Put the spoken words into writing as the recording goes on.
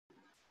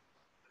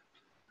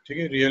ठीक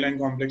है, real and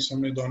complex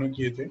हमने दोनों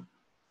किए थे।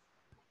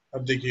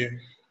 अब देखिए,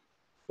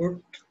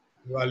 पुट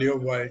वैल्यू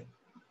ऑफ y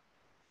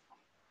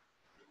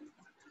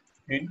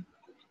इन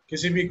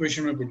किसी भी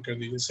इक्वेशन में पुट कर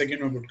दीजिए,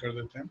 सेकंड में पुट कर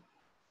देते हैं।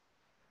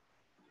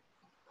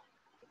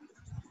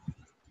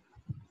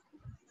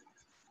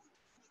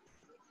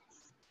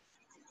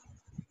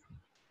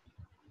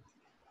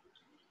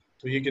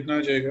 तो ये कितना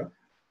आ जाएगा,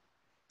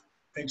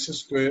 x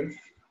square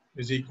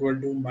is equal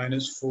to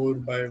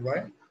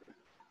 -4/y।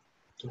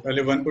 तो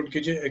पहले 1 पुट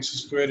कीजिए, x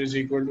square is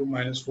equal to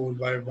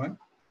 -4/1।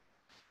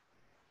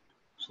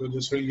 So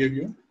this will give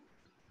you,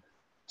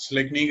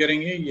 select नहीं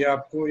करेंगे ये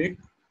आपको एक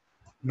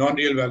नॉन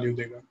रियल वैल्यू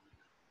देगा,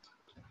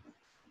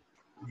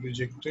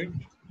 rejected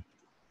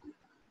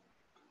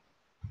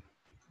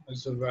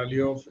as the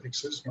value of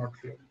x is not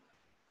real,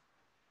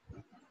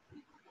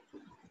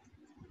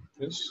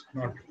 is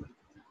not real।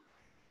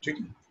 ठीक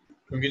है,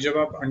 क्योंकि जब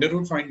आप अंडर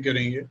रूट फाइंड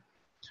करेंगे,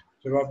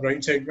 जब आप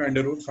राइट साइड पे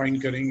अंडर रूट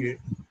फाइंड करेंगे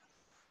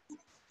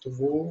तो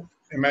वो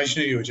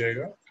इमेजिनरी हो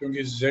जाएगा,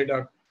 क्योंकि z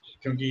आप,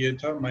 क्योंकि ये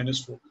था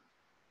 -4।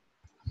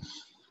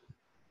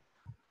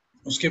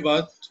 उसके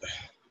बाद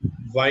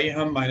y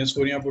हम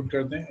 -4 यहाँ पुट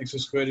करते हैं, x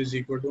square is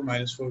equal to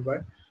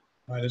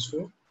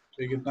 -4/-4,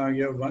 तो ये कितना आ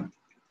गया 1।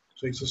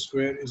 so x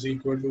square is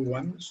equal to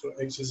 1, so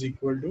x is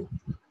equal to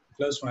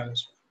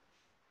 +-1।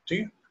 ठीक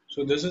है,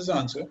 so this is the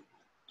answer।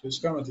 तो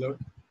इसका मतलब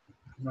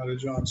हमारा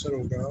जो आंसर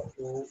होगा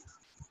वो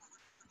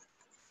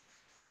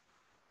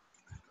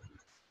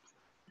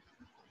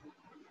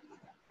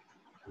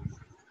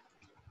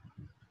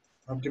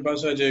आपके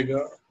पास आ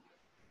जाएगा,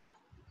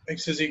 x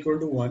is equal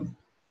to 1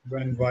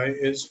 when y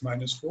is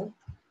 -4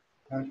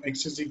 and x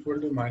is equal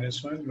to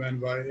 -1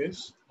 when y is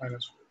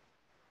 -4।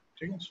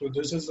 ठीक है, so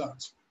this is the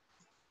answer।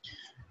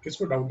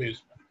 किसको डाउट है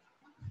इसमें,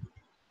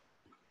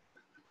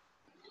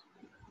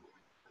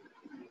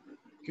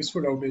 किसको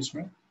डाउट है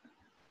इसमें,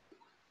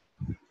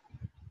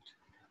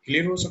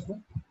 क्लियर हो सबको,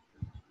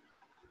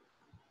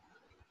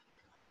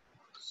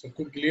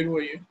 सबको क्लियर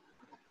हुआ ये?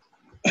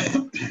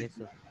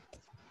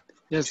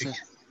 Yes sir.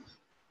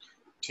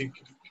 ठीक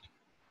है,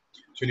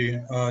 चलिए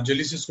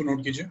जल्दी से इसको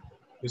नोट कीजिए,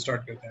 फिर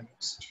स्टार्ट करते हैं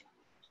नेक्स्ट।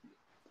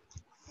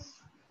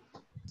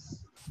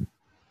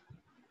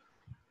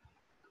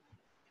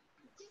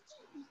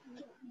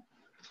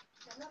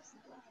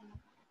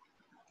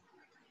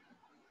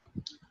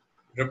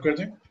 रब कर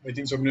दें, आई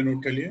थिंक सबने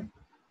नोट कर लिया,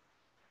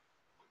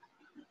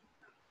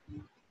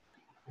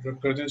 रब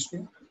कर दें इसको।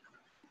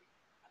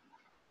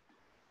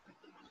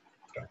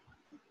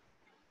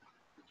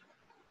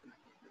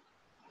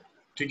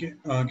 ठीक है,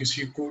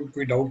 किसी को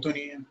कोई डाउट तो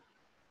नहीं है,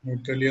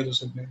 नोट कर लिया तो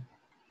सबने।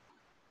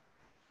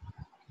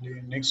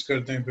 नेक्स्ट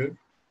करते हैं फिर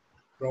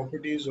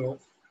प्रॉपर्टीज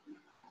ऑफ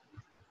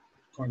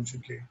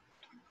कॉन्जुगेट।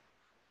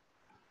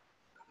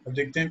 अब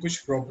देखते हैं कुछ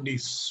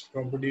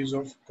properties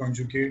of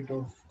conjugate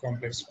of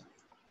complex.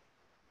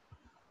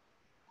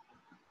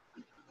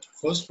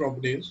 First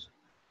property is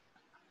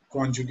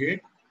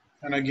conjugate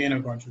and again a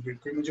conjugate।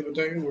 कोई मुझे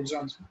बताएगा व्हाट्स द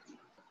आंसर?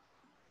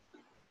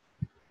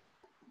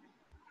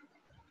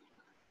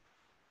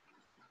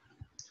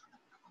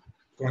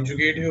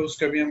 conjugate है,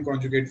 उसका भी हम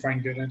conjugate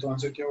फाइंड कर रहे हैं, तो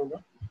आंसर क्या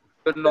होगा?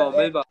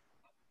 नॉर्मल बात,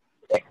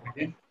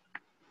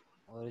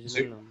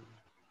 ओरिजिनल।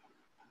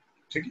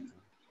 ठीक है,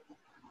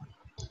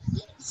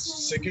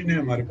 सेकंड है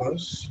हमारे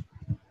पास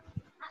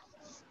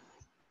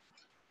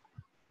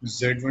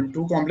z1,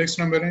 2 कॉम्प्लेक्स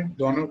नंबर हैं,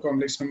 दोनों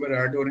कॉम्प्लेक्स नंबर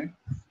ऐड हो रहे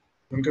हैं,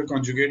 उनका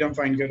कॉन्जुगेट हम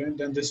फाइंड कर रहे हैं,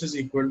 then this is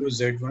equal to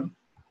z1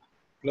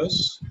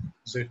 plus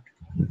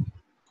z2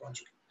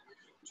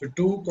 conjugate. So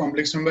 2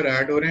 complex number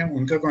add हो रहे हैं,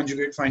 उनका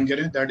कॉन्जुगेट फाइंड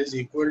करें, दैट इज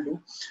इक्वल टू,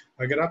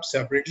 अगर आप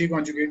सेपरेटली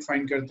कॉन्जुगेट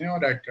फाइंड करते हैं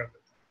और ऐड कर देते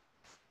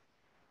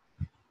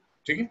हैं।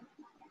 ठीक है,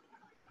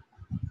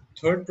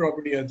 थर्ड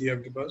प्रॉपर्टी आती है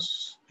आपके पास,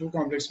 2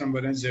 कॉम्प्लेक्स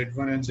नंबर हैं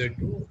z1 एंड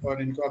z2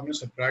 और इनको आपने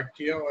सब्ट्रैक्ट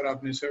किया और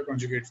आपने इसका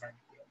कॉन्जुगेट फाइंड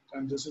किया,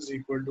 then this is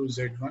equal to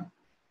z1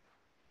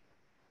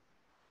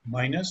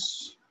 minus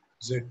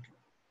z2।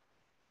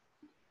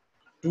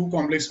 2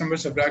 complex number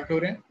subtract हो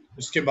रहे हैं,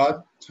 उसके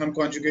बाद हम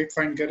कॉन्जुगेट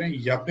फाइंड कर रहे हैं,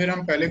 या फिर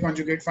हम पहले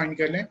कॉन्जुगेट फाइंड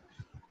कर लें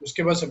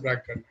उसके बाद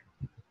सब्ट्रैक्ट कर लें,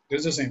 this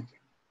is the same thing.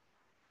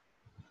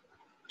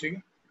 ठीक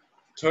है,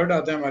 थर्ड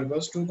आता है हमारे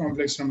पास, 2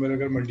 कॉम्प्लेक्स नंबर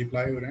अगर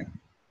मल्टीप्लाई हो रहे हैं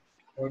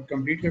और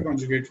कंप्लीट का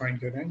कॉन्जुगेट फाइंड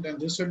कर रहे हैं, then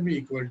this will be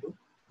equal to,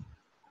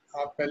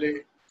 आप पहले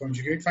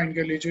कॉन्जुगेट फाइंड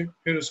कर लीजिए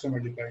फिर उसको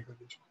मल्टीप्लाई कर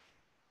लीजिए।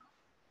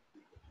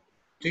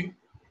 ठीक,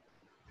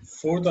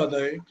 फोर्थ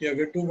आता है कि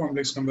अगर 2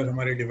 कॉम्प्लेक्स नंबर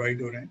हमारे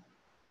डिवाइड हो रहे हैं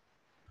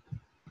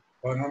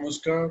और हम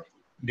उसका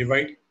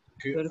डिवाइड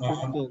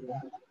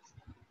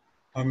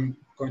हम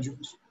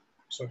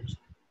sorry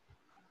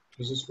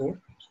this is 4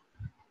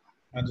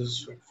 and this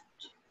is 5।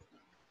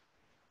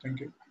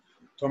 Thank you.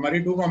 तो हमारे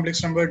 2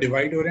 कॉम्प्लेक्स नंबर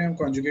डिवाइड हो रहे हैं, हम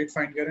कॉन्जुगेट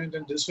फाइंड कर रहे हैं,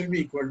 then this will be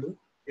equal to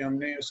कि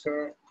हमने उसका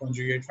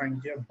कॉन्जुगेट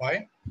फाइंड किया बाय,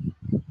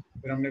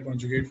 फिर हमने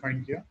कॉन्जुगेट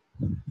फाइंड किया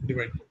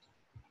डिवाइड किया,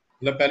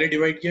 मतलब पहले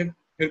डिवाइड किया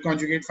फिर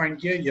कॉन्जुगेट फाइंड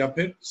किया, या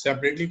फिर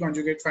सेपरेटली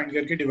कॉन्जुगेट फाइंड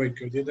करके डिवाइड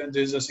कर दिया, then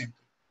this is the same.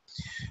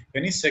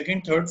 यानी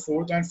second, third,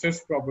 fourth and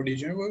fifth property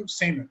जो है वो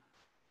सेम है।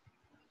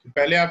 तो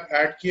पहले आप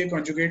ऐड किए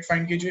कॉन्जुगेट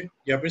फाइंड कीजिए,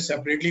 या फिर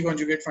सेपरेटली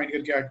कॉन्जुगेट फाइंड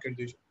करके ऐड कर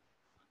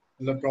दीजिए,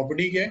 मतलब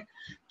प्रॉपर्टी क्या है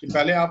कि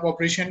पहले आप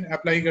ऑपरेशन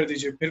अप्लाई कर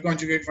दीजिए, फिर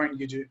कॉन्जुगेट फाइंड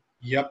कीजिए,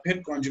 या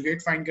फिर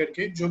कॉन्जुगेट फाइंड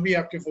करके जो भी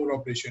आपके 4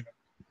 ऑपरेशन है,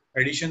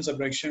 addition,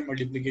 subtraction,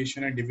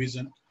 multiplication and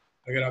division,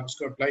 अगर आप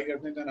उसको अप्लाई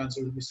करते हैं then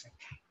answer will be same.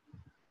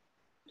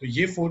 तो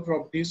ये 4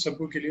 प्रॉपर्टीज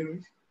सबको क्लियर हुई?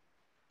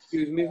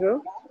 Excuse me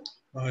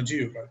sir. जी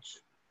युवराज।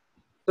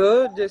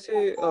 सर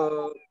जैसे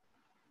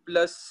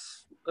प्लस,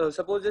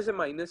 सपोज जैसे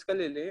माइनस का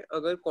ले लें,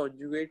 अगर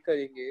कॉन्जुगेट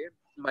करेंगे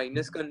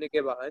माइनस करने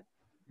के बाद,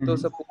 तो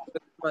सपोज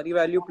हमारी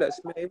वैल्यू प्लस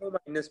में आई वो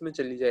माइनस में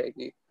चली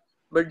जाएगी,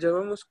 बट जब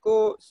हम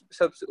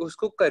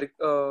उसको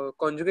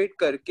कॉन्जुगेट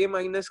करके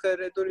माइनस कर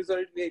रहे हैं तो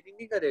रिजल्ट वेरी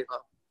नहीं करेगा।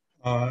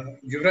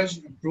 युवराज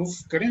प्रूफ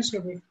करें इसके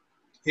ऊपर?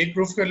 एक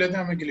प्रूफ कर लेते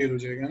हैं, हमें क्लियर हो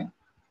जाएगा ना।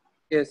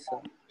 Yes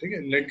sir. ठीक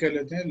है, लेट कर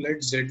लेते हैं,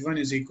 late z1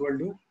 is equal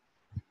to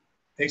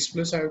x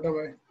plus iota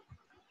y,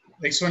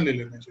 x1 ले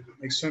लेते हैं,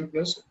 चलिए x1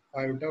 प्लस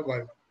आयोटा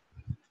y1,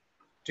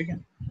 ठीक है,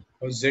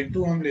 और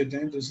z2 हम लेते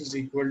हैं, this is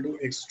equal to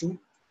x2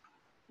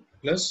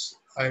 plus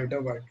iota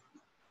y2,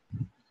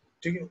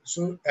 ठीक है।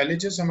 सो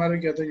LHS हमारा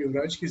क्या था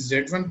युवराज कि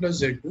z1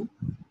 प्लस z2,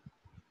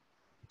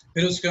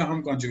 फिर उसका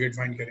हम कॉन्जुगेट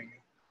फाइंड करेंगे।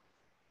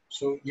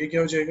 सो ये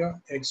क्या हो जाएगा,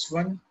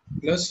 x1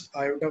 plus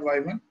iota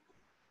y1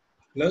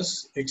 plus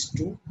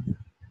x2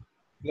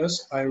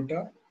 plus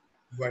iota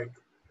y2,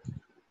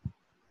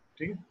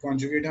 ठीक है।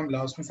 कॉन्जुगेट हम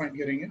लास्ट में फाइंड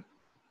करेंगे।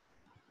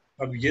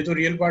 अब ये तो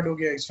रियल पार्ट हो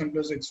गया, x1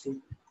 plus x2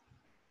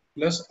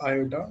 plus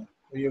iota,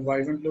 और ये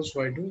y1 प्लस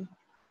y2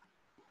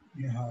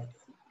 यहाँ,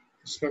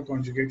 इसका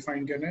कॉन्जुगेट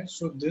फाइंड करना है।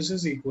 So this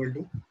is equal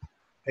to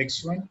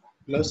x1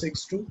 plus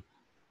x2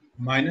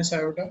 minus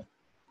iota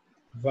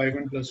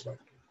y1 plus y2।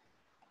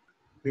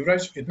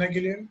 युवराज इतना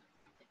क्लियर?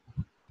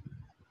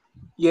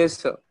 Yes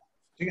sir.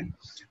 ठीक है,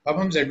 अब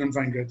हम z1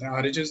 फाइंड करते हैं,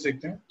 RHS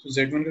देखते हैं। तो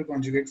z1 का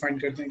कॉन्जुगेट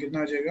फाइंड करते हैं,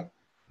 कितना आ जाएगा,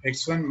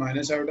 x1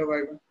 माइनस आयोटा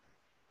y1,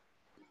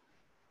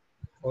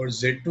 और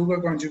z2 का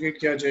कॉन्जुगेट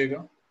क्या आ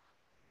जाएगा,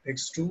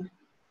 x2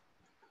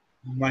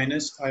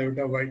 minus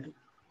iota y2।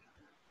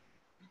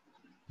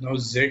 Now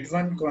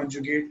z1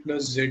 conjugate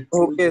plus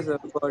z2, okay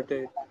sir, got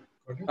it,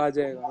 आ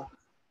जाएगा।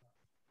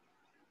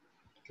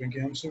 क्योंकि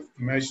हम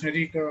सिर्फ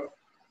इमेजिनरी का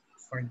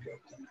फाइंड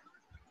करते हैं,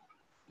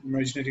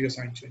 इमेजिनरी का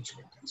साइन चेंज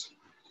करते हैं,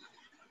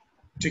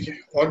 ठीक है।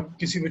 और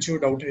किसी बच्चे को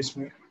डाउट है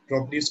इसमें?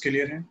 प्रॉपर्टीज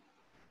क्लियर हैं?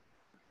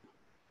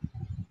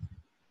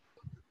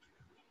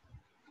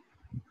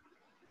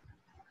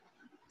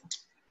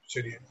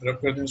 चलिए रब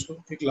करते हैं इसको।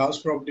 एक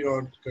लास्ट प्रॉपर्टी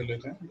और कर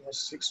लेते हैं,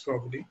 last 6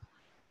 property,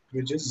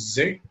 which is z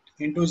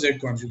into Z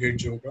conjugate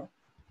जो होगा,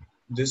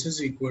 this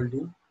is equal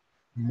to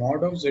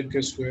mod of z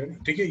का स्क्वायर,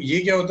 ठीक है। ये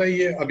क्या होता है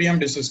ये अभी हम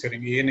डिस्कस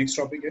करेंगे, ये नेक्स्ट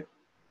टॉपिक है,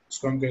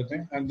 इसको हम करते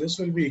हैं। And this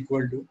will be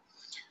equal to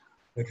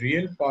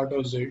real part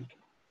of z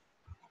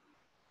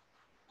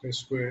का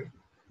square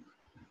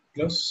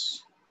plus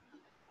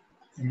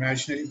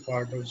imaginary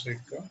part of z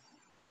का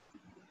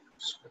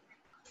स्क्वायर,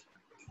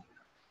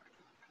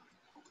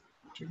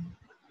 ठीक है,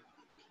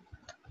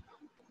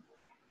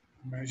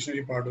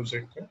 इमेजिनरी पार्ट ऑफ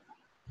z का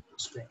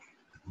स्क्वायर।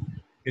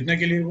 इतना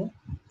के लिए वो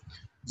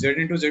z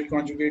into Z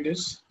conjugate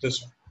is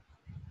this one.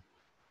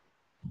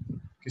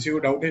 किसी को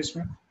डाउट है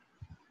इसमें?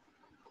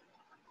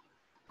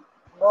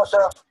 No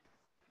sir.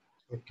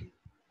 ओके,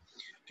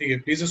 ठीक है,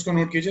 प्लीज इसको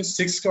नोट कीजिए।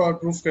 6 का और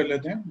प्रूफ कर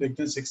लेते हैं,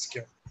 देखते हैं 6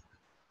 क्या।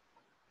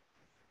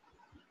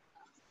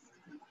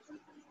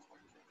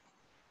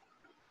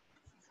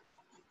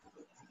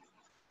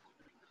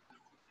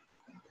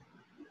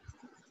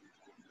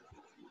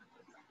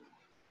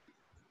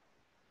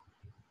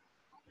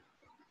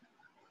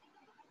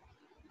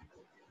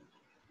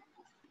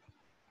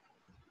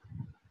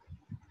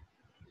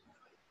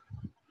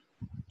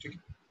 ठीक है,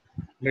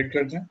 लेट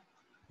करते हैं,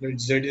 late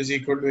z is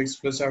equal to x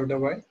plus iota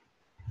y,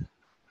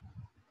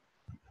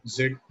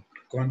 z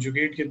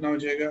conjugate कितना हो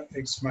जाएगा,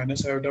 x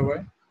minus iota y,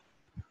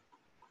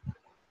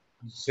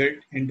 z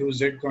into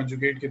Z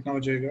conjugate कितना हो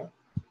जाएगा,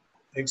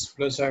 x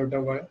plus iota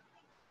y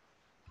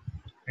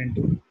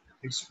into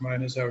x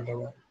minus iota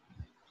y।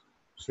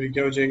 सो ये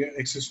क्या हो जाएगा,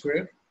 x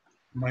square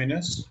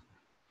minus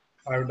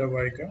iota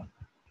y का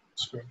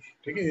स्क्वायर,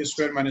 ठीक है, a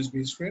square minus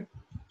b square.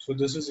 So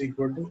this is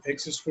equal to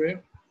x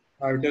square,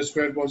 iota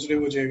square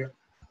positive हो जाएगा,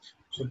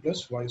 सो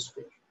प्लस y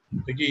स्क्वायर।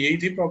 देखिए यही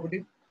थी property,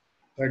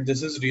 that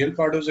this is real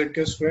part of z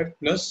का square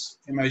plus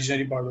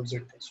imaginary part of z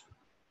का square.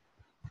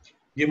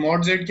 ये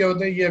mod z क्या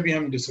होता है ये अभी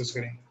हम डिस्कस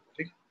करेंगे,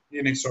 ठीक,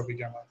 ये नेक्स्ट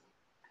टॉपिक है हमारा।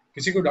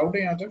 किसी को डाउट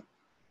है यहाँ तक?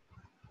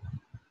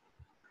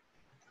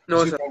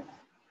 No sir.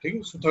 ठीक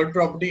है, सो थर्ड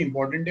प्रॉपर्टी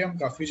इंपॉर्टेंट है, हम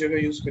काफी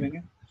जगह यूज करेंगे,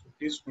 so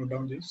please note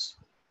down this.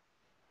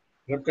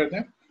 रब करते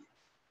हैं।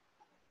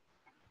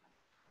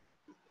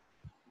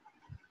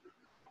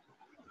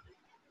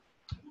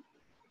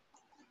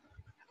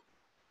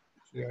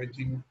 आई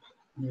थिंक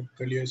नोट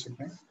कर लिया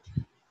सकते हैं,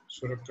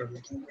 सो रब कर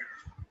लेते हैं।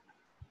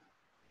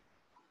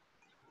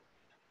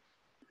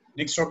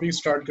 नेक्स्ट टॉपिक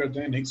स्टार्ट करते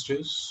हैं। Next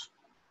is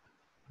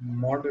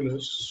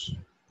modulus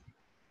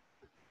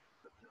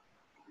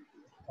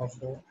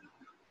of a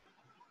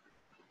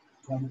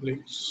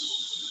complex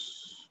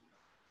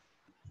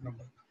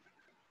number.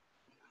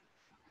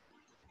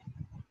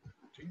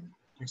 ठीक है,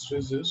 next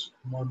is this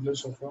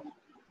modulus of a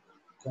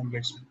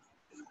complex number.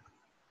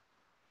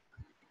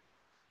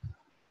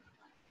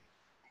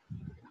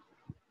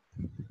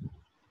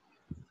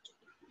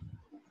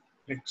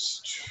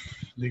 Next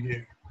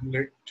देखिए,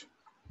 late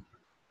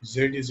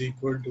z is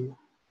equal to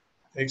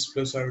x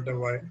plus iota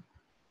y,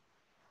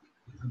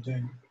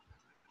 then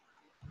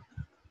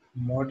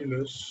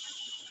modulus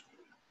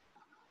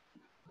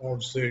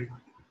of z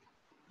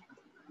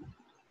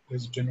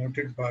is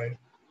denoted by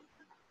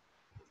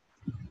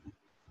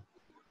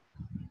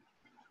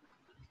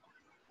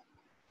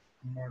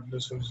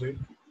modulus of z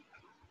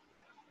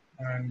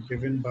and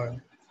given by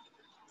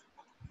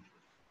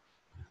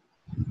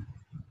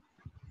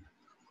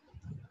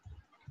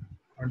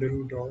under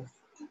root of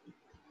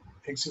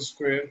x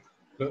square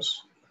plus,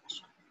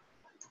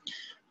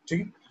 ठीक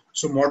है।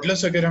 सो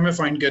modulus अगर हमें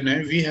find करना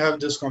है, we have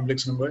this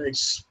complex number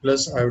x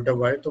plus iota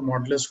y, तो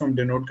modulus को हम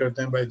denote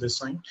करते हैं by this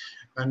sign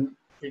and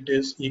it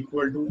is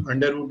equal to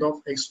under root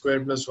of x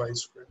square plus y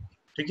square,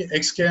 ठीक है।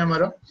 x क्या है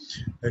हमारा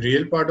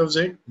real part of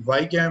z,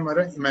 y क्या है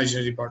हमारा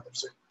इमेजिनरी पार्ट ऑफ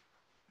z।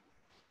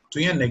 तो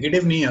यहाँ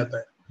नेगेटिव नहीं आता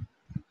है,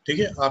 ठीक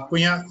है। आपको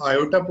यहाँ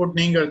आयोटा पुट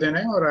नहीं कर देना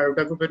है और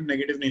आयोटा को फिर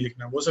नेगेटिव नहीं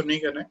लिखना, वो सब नहीं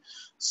करना है।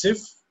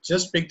 सिर्फ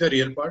just pick the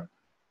real part,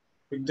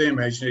 pick the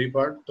imaginary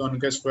part, दोनों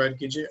का स्क्वायर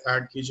कीजिए,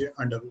 ऐड कीजिए,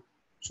 under root.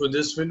 So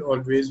this will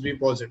always be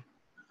positive,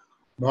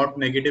 not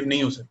negative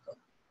नहीं हो सकता,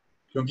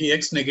 क्योंकि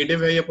x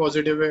नेगेटिव है या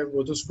पॉजिटिव है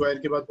वो तो स्क्वायर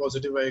के बाद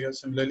पॉजिटिव आएगा।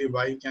 Similarly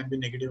y can be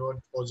negative और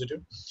पॉजिटिव,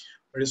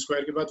 बट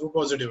स्क्वायर के बाद वो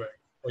पॉजिटिव आएगा,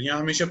 और यहाँ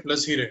हमेशा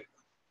प्लस ही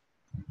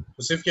रहेगा।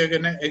 तो सिर्फ क्या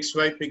करना है, एक्स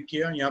वाई पिक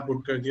किया, यहाँ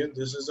पुट कर दिया,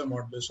 this is the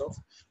modulus of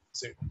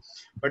z।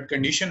 But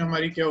condition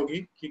हमारी क्या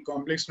होगी कि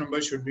complex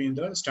number should be in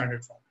the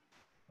standard form.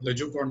 मतलब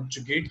जो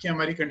कॉन्जुगेट की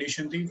हमारी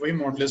कंडीशन थी वही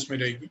मॉडुलस में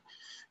रहेगी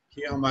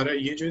कि हमारा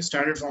ये जो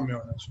स्टैंडर्ड फॉर्म में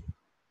होना चाहिए,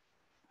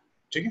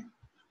 ठीक है।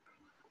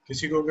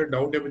 किसी को अगर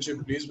डाउट है बच्चे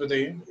प्लीज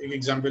बताइए। एक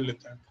एग्जांपल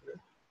लेते हैं।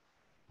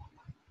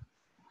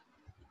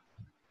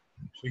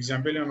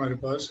 एग्जांपल है हमारे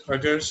पास,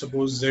 अगर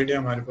सपोज z है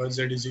हमारे पास,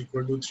 z is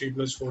equal to 3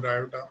 plus 4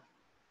 iota,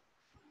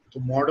 तो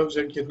मॉड ऑफ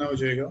z कितना हो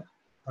जाएगा,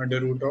 under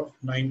root of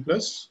 9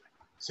 plus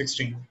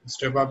 16।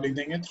 Step आप लिख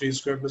देंगे 3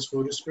 square plus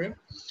 4 square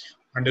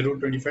under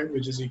root 25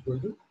 which is equal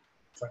to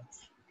 5।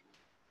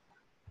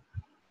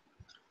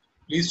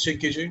 Please check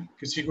कीजिए,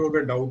 किसी को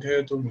अगर डाउट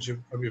है तो मुझे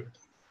अभी बताइए।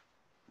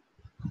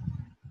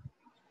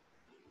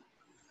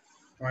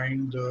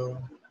 Find the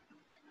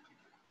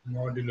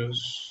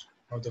modulus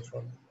of the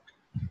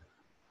following.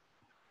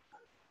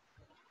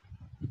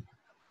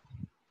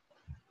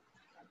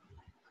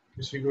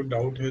 किसी को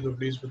डाउट है तो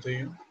प्लीज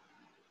बताइए।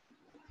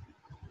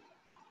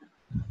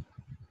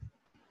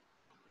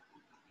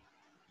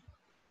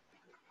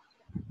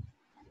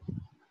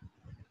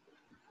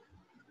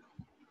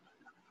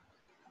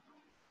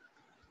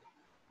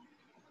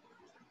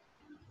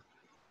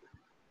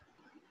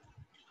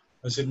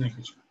 ऐसे नहीं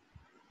कीजिए,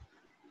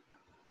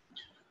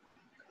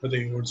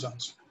 बताइए what's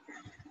answer.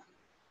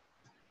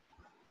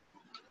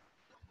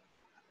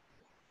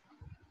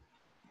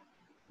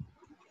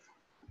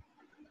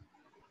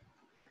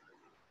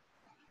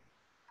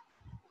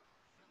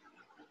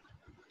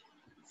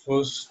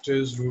 First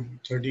is root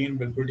 13,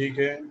 बिल्कुल ठीक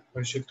है।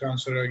 हर्षित का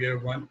आंसर आ गया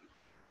 1।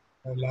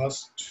 और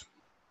लास्ट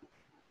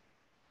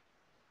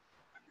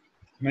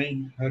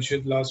नहीं,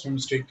 हर्षित लास्ट में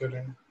मिस्टेक कर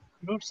रहे हैं,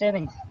 रूट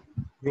 7।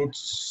 रूट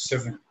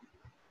 7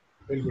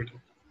 बिल्कुल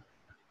ठीक,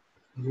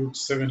 रूट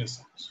 7 इज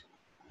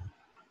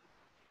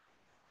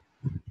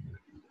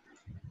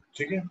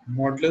ठीक है।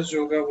 मॉडुलस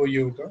जो होगा वो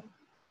ये होगा।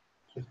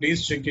 तो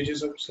प्लीज चेक कीजिए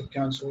सबके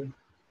आंसर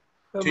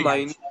ठीक है।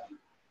 माइनस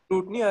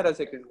रूट नहीं आ रहा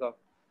सेकंड का,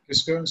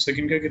 किसका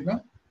सेकंड का कितना,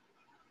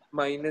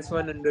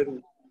 -1 अंडर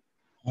रूट।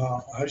 हाँ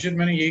हर्षित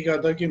मैंने यही कहा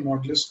था कि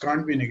मॉडुलस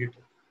कांट बी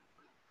नेगेटिव,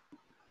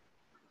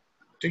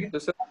 ठीक है। तो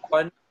सर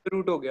 1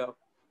 रूट हो गया।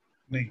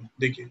 नहीं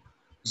देखिए,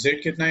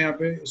 z कितना है यहाँ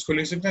पे, इसको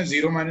लिख सकते हैं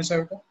 0 minus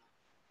iota.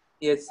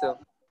 Yes sir.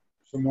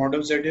 So mod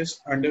of z is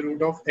under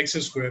root of x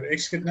square.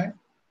 x कितना है,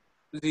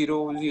 0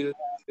 0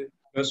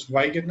 प्लस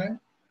y कितना है,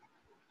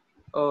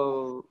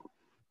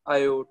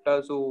 आयोटा,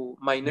 सो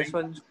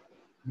 -1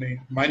 नहीं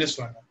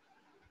 -1,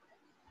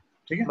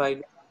 ठीक है।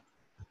 माइनस।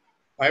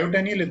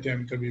 आयोटा नहीं लेते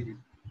हम कभी भी,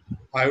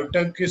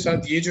 आयोटा के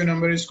साथ ये जो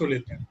नंबर है इसको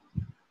लेते हैं।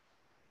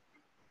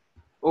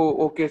 ओ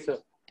okay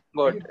sir,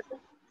 got it.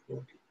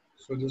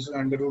 So this is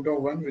under root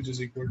of 1 which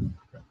is equal to.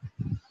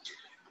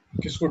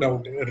 किसको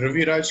डाउट है,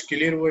 रवि राज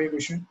क्लियर हुआ ये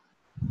क्वेश्चन?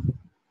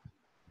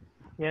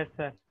 Yes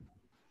sir.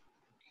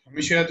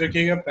 हमेशा याद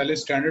रखिएगा पहले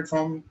स्टैंडर्ड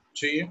फॉर्म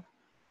चाहिए,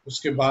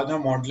 उसके बाद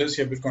हम मॉडुलस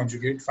या फिर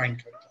कॉन्जुगेट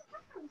फाइंड करते हैं।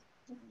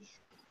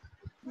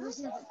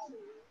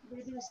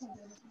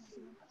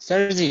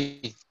 सर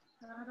जी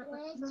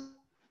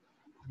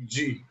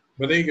जी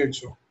बताइए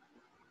कैसे।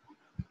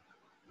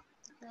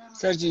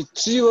 सर जी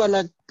 3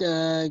 वाला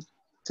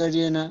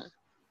करिए ना।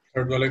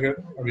 थर्ड वाला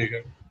कर, अभी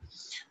कर।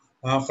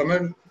 हाँ कमर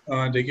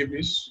देखिए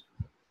प्लीज।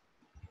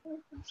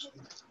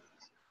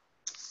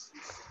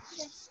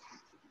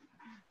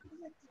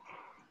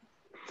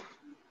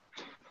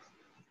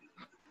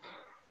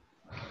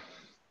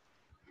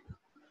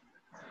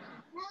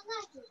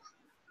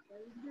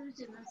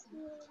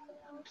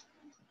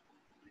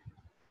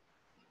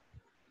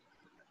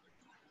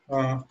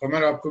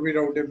 कमर आपको भी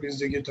डाउट है प्लीज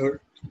देखिए। थर्ड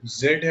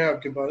z है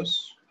आपके पास,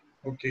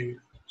 ओके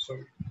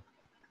सॉरी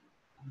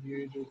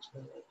ये जो था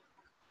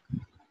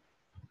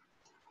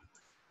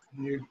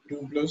ये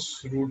 2 प्लस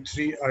रूट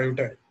 3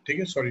 आयोटा है, ठीक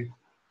है, सॉरी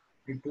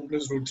ये 2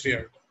 plus root 3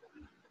 iota,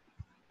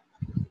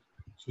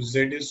 so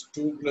z is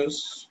 2 plus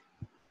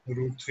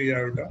root 3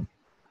 iota,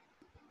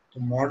 तो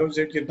मॉड ऑफ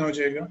z कितना हो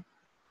जाएगा,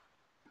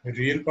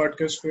 रियल पार्ट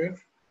का स्क्वायर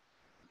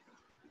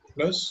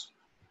प्लस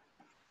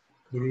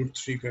रूट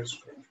 3 का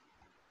स्क्वायर,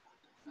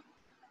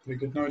 तो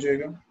कितना हो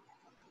जाएगा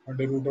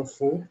under root of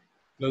 4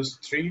 plus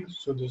 3,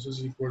 so this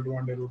is equal to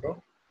under root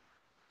of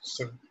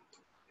 7।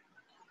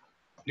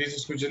 Please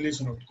इसको जल्दी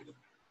से नोट कीजिए।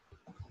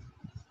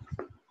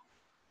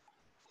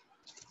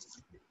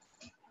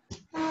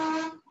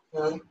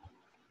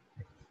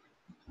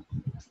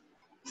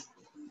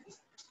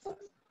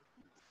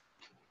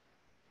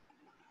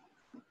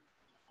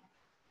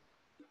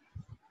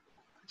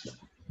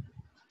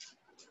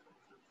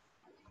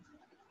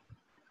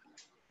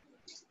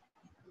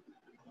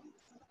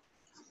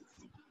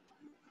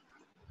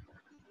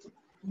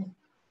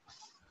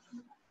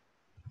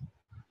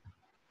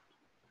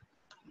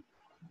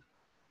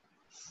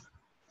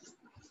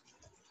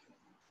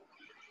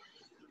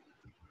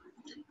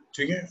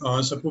 ठीक है,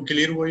 सबको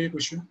क्लियर हुआ ये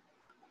क्वेश्चन?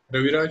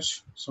 रविराज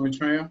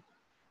समझ में आया?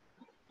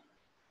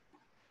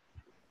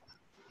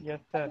 Yes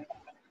sir.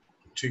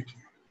 ठीक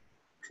है,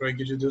 ट्राई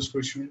कीजिए दिस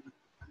क्वेश्चन।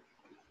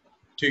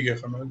 ठीक है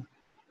कमल,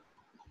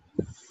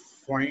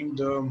 find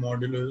the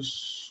modulus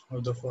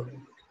of the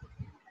following,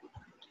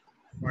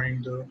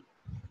 find the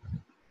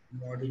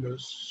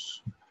modulus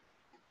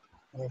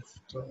of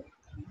the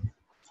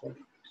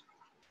following.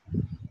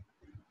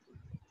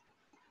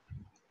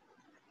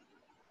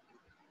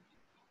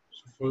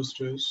 So first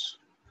is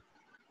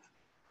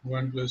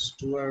 1 plus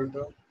 2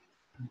 iota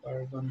by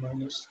 1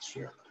 minus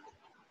 3 iota.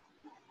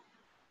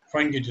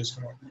 Find कीजिए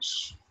इसका मॉड्यूलस।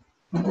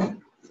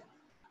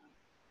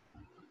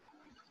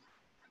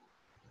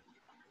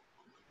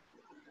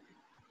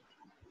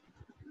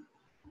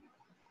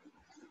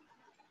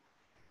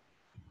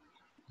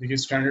 देखिए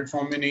स्टैंडर्ड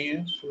फॉर्म में नहीं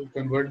है, so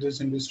convert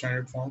this into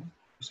standard form,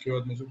 उसके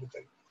बाद मुझे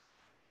बताइए।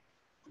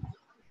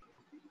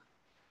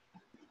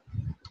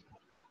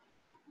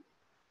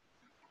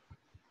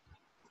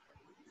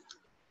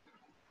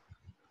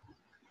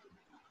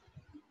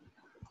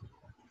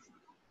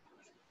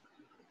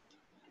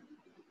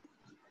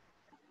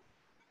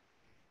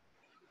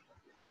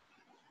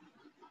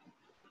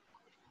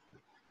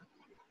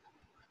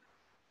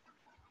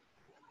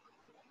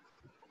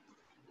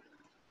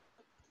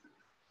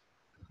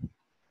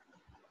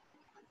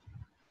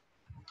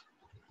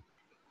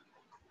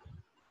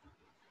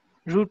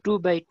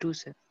 √2/2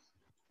 सर।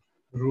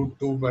 रूट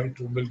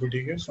 2/2 बिल्कुल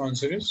ठीक है, सो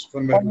आंसर इज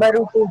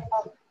 1/2।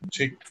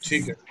 ठीक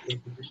ठीक है,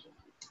 बिल्कुल ठीक है,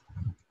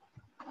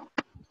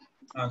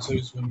 आंसर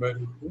इज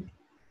 1/2।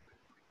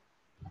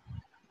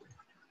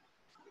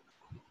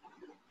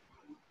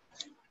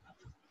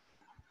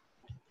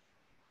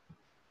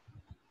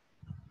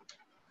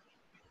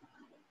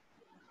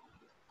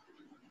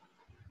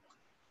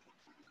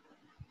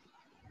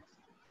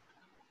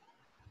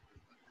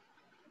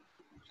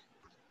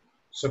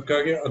 सबका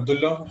आगे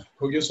अब्दुल्ला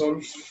हो गया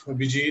सॉल्व,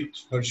 अभिजीत,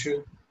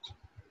 हर्षित,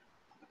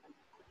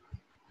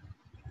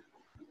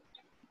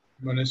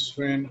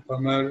 मनस्विन,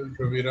 कमल,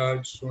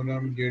 रविराज,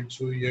 सोनम,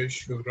 गेटसू,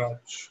 यश,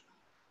 युवराज,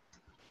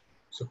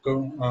 सबका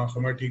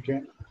खबर ठीक है,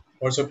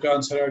 और सबका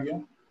आंसर आ गया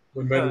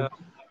 1/2।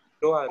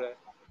 जीरो आ रहा है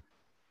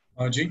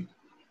हाँ जी,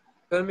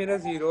 सर, मेरा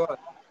जीरो आ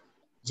रहा है।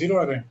 0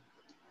 आ रहे हैं।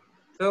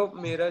 तो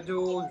मेरा जो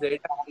z आ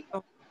रहा था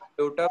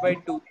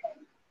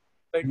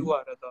 √2/2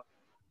 आ रहा था।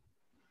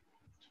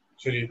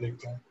 चलिए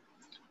देखते हैं,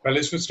 पहले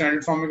इसको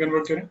स्टैंडर्ड फॉर्म में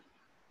कन्वर्ट करें।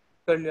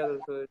 कर लिया था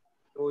सर,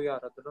 तो ही आ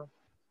रहा था ना।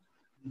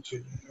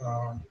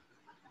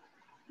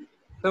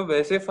 तो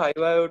वैसे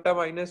 5 आयोटा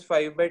माइनस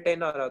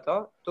 5/10 आ रहा था,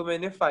 तो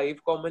मैंने 5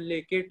 कॉमन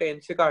लेके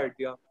 10 से काट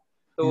दिया,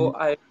 तो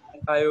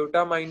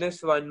आयोटा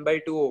माइनस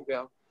 1/2 हो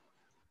गया।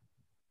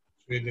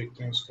 ये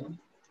देखते हैं इसको,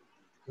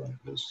 1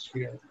 प्लस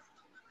 3 आयोटा,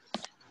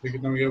 ये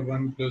कितना हो गया,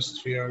 1 प्लस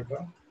 3 आयोटा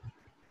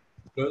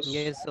प्लस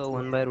ये सर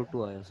 1/√2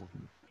 आया सर।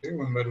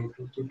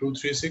 1/2, तो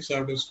 236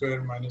 आयोटा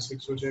स्क्वायर माइनस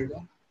 6 हो जाएगा,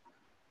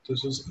 तो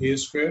this is a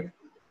square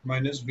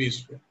minus b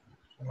square,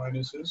 so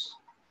minus is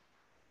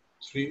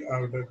 3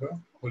 iota का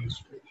whole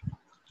square,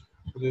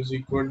 so this is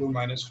equal to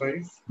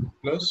 -5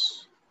 plus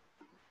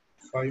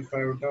 5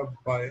 iota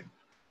by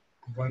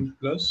 1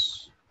 plus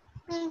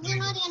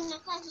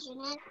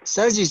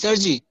sir जी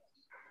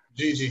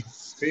जी जी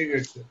पे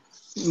gate से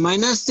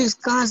 -6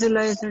 कहाँ से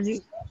लाए सर जी?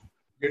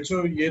 गेट से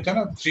ये था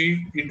ना 3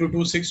 into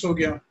 2 6 हो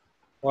गया,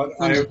 और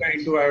हाँ जी। Iota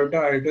into iota,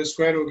 iota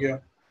square हो गया,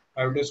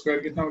 आयोटा स्क्वायर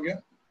कितना हो गया,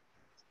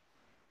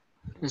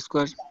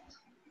 स्क्वायर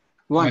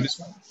 1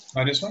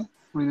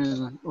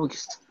 -1 ओके।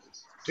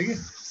 ठीक है,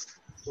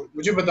 तो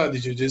मुझे बता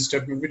दीजिए जिस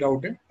स्टेप में भी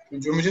डाउट है,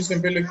 जो मुझे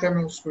सिंपल लगता है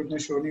मैं उसको इतना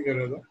शो नहीं कर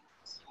रहा था,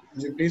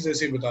 मुझे प्लीज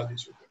ऐसे ही बता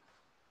दीजिए।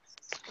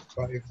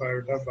 5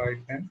 iota by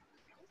 10,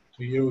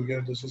 तो ये हो गया,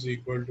 this is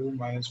equal to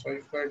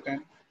 -5/10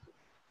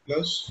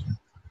 plus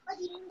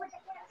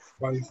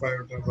 5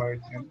 iota by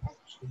 10,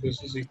 so this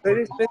is sir equal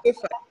to इसमें तो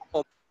 5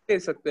 कॉमन ले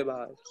सकते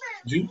बाहर।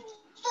 जी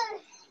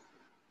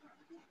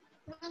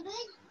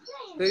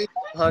सर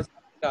हाँ,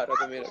 आ रहा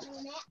था मेरा।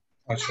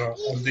 अच्छा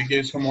अब देखिए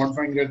इसका मॉड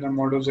फाइंड करते हैं।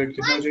 मॉड ऑफ z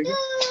कितना हो जाएगा?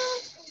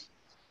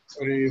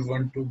 अरे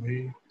 1 2 भाई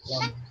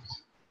 1।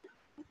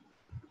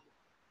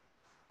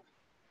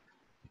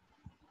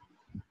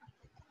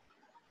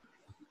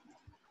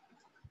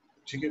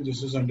 ठीक है,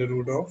 this is under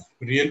root of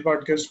real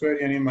part का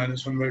स्क्वायर यानी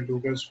 -1/2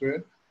 का स्क्वायर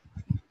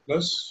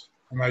प्लस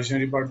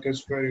इमेजिनरी पार्ट का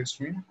स्क्वायर,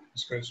 इट्स मीन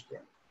इसका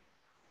square.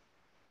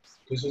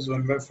 This is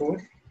 1/4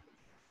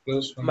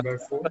 plus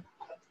 1/4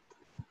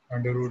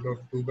 under root of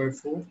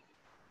 2/4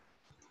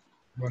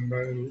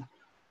 1/√।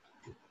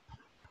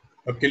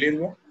 अब क्लियर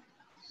हुआ?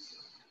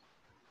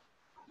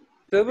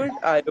 तो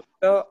बट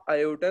आयोटा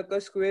आयोटा का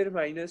स्क्वायर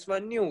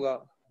 -1 नहीं होगा?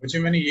 बच्चे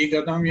मैंने ये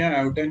कहा था हम यहाँ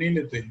आयोटा नहीं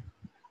लेते,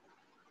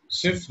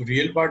 सिर्फ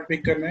रियल पार्ट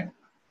पिक करना है,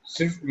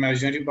 सिर्फ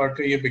इमेजिनरी पार्ट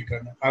का ये पिक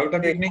करना है, आयोटा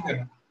पिक नहीं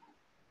करना।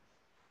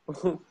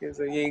 ओके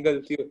सर, यही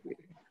गलती होती है।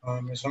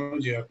 हाँ मैं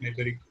समझ गया अपने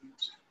तरीके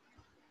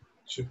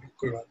से,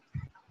 कोई बात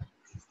नहीं।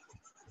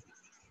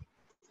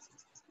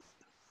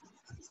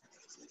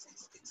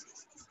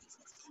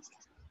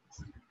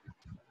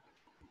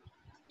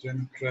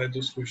 Then try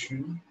this question.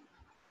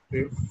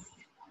 If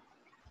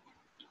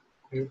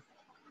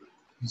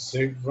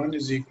z1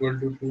 is equal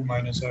to 2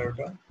 minus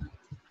iota,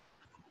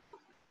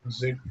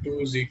 z2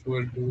 is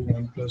equal to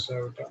 1 plus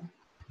iota,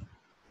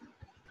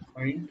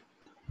 find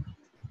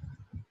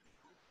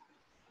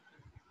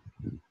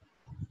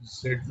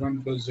z1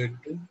 plus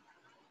z2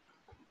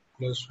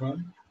 plus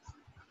 1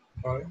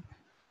 by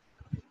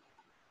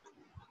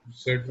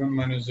z1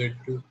 minus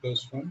z2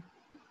 plus 1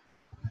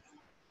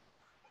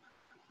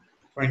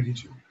 find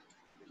कीजिए।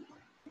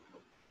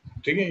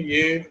 ठीक है,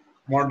 ये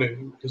मॉड है,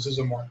 this is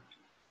a mod.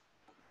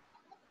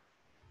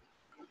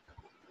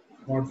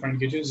 Mod find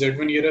कीजिए।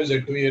 z1 ये रहा,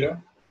 z2 ये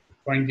रहा,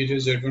 फाइंड कीजिए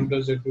z1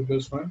 plus z2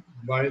 plus 1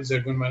 by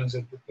z1 minus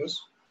z2 plus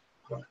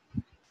 1।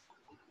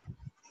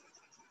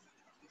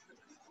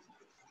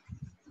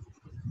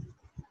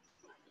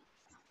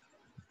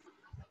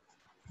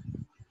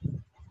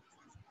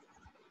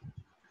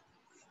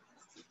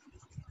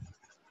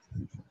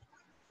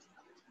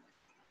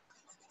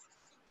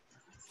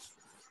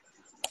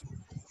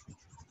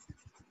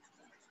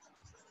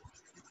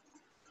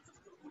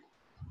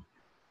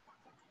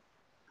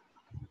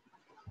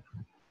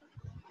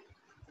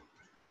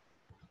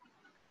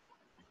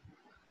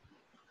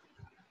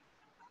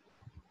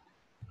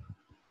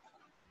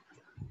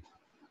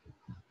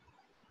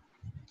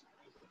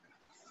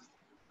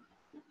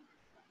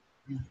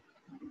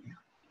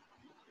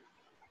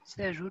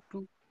 Sir, root 2.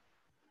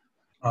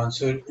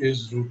 Answer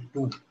is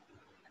 √2।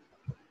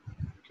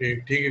 okay,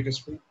 ठीक है किस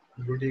पे?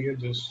 बिल्कुल ठीक है,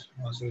 दिस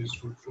आंसर इज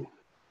 √2।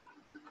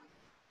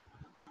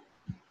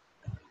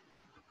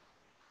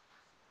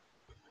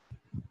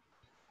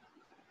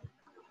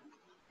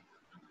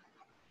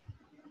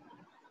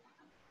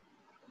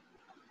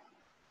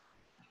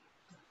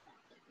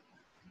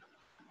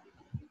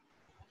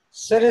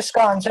 सर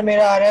इसका आंसर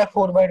मेरा आ रहा है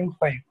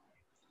 4/√5।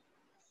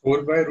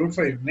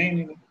 4/√5 नहीं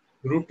नहीं,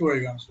 √2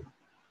 आएगा आंसर।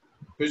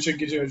 फिर चेक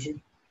कीजिए हर्षित।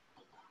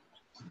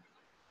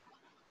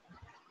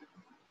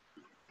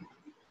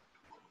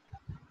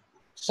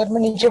 सर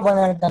मैं नीचे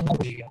बना करना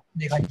भूल गया,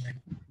 देखा नहीं मैंने।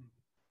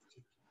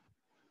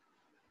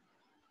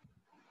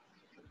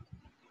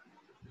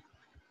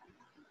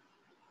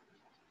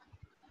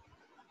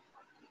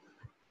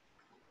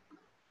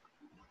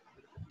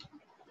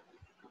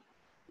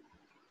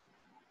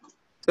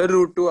 सर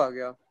 √2 आ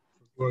गया।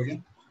 हो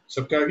गया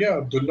सबका? आ गया?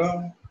 अब्दुल्ला,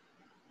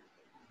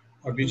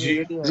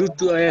 अभिजीत, रूट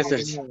 2 आया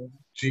सर।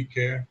 ठीक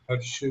है,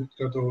 हर्षित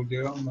का तो हो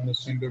गया, मनोज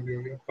सिंह का भी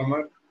हो गया,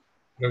 कमर,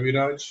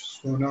 रविराज,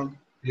 सोनम,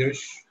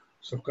 यश,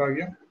 सबका आ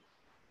गया।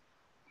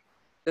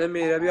 सर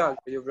मेरा भी आ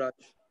गया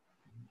युवराज।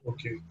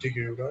 ओके ठीक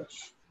है युवराज।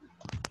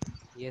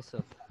 Yes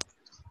sir.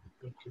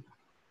 ओके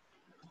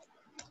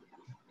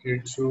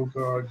केटसो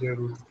का आ गया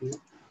 √2।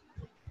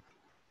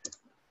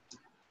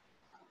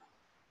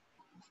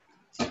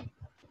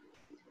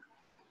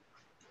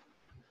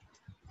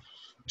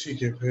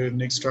 ठीक है, फिर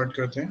नेक्स्ट स्टार्ट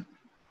करते हैं।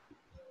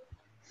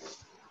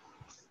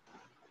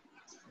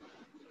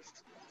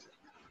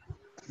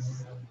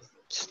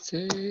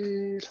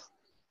 Sir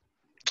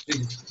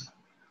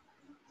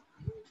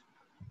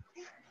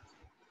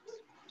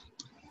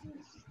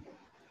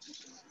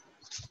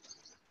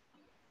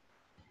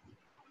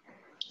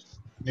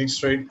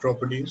next right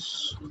properties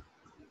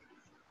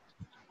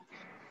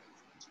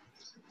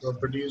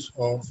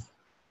of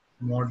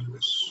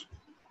modulus.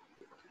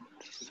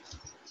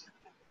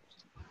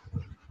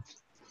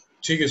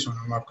 ठीक है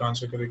सोनम, आपका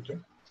आंसर करेक्ट है।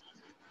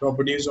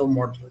 Properties of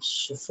modulus.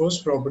 So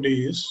first property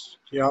is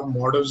कि आप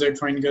मॉड ऑफ z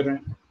फाइंड कर रहे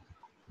हैं,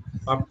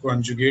 आप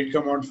कॉन्जुगेट का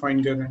मॉड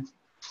फाइंड कर रहे हैं,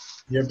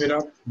 या फिर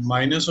आप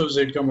माइनस ऑफ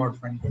z का मॉड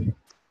फाइंड कर रहे हैं।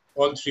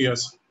 All three are.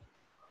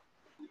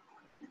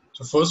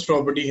 तो फर्स्ट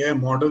प्रॉपर्टी है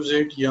मॉड ऑफ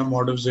z या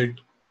मॉड ऑफ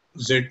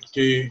z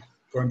के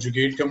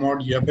कॉन्जुगेट का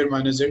मॉड या फिर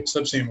माइनस z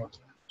सब सेम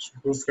होता है। सो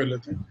प्रूफ कर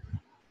लेते हैं।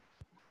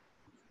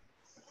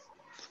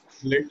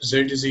 Late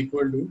z is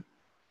equal to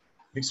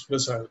x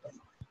plus iota.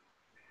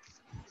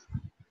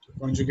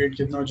 Conjugate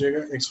कितना हो जाएगा?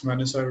 x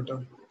minus iota.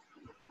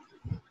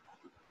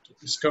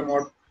 इसका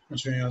मॉड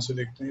अच्छा यहाँ से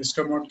देखते हैं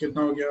इसका मॉड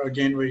कितना हो गया,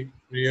 अगेन वही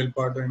रियल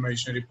पार्ट और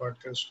इमेजिनरी पार्ट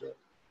का स्क्वायर।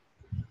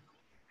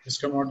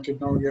 इसका मॉड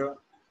कितना हो गया,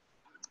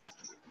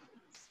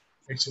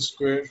 x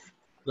square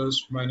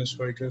plus minus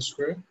Y का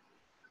स्क्वायर,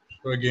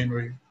 तो अगेन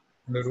वही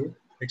under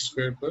root x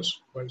square plus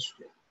Y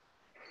square.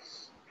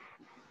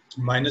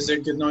 Minus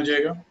Z कितना हो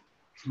जाएगा,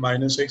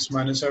 minus x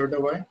minus iota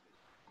Y,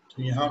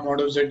 तो यहाँ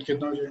मॉड ऑफ जेड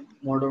कितना हो जाएगा,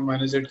 मॉड ऑफ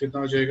माइनस जेड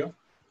कितना हो जाएगा,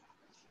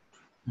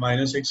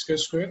 माइनस एक्स का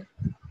स्क्वायर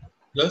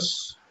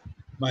प्लस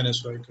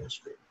माइनस वाई का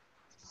square.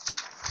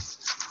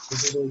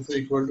 This is also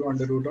equal to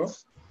under root of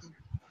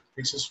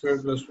x square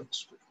plus Y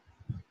square.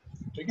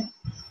 ठीक है,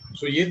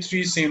 सो ये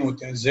थ्री सेम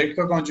होते हैं, z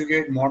का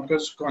कॉन्जुगेट, मॉड का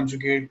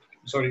conjugate,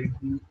 sorry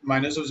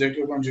minus of z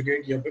का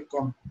कॉन्जुगेट या फिर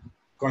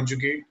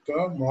कॉन्जुगेट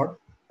का मॉड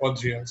और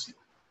 3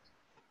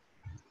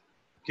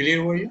 क्लियर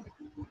हुआ ये।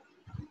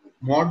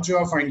 मॉड जो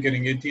आप फाइंड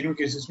करेंगे तीनों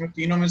केसेस में,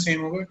 तीनों में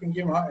सेम होगा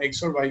क्योंकि वहाँ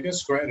x और y का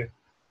स्क्वायर है,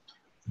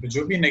 तो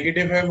जो भी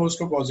नेगेटिव है वो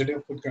उसको पॉजिटिव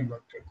खुद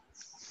कन्वर्ट कर।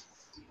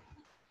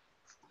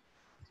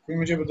 फिर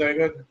मुझे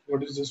बताएगा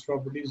what is this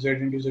property z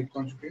into z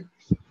conjugate,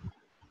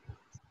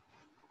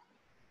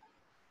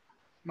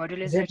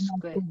 modulus Z z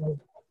square.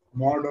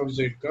 Mod of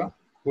z का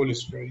होल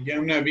स्क्वायर। ये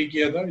हमने अभी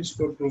किया था,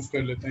 इसको प्रूफ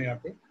कर लेते हैं यहाँ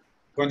पे,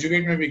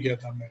 कॉन्जुगेट में भी किया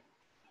था हमने।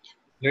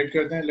 लेट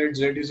करते हैं, late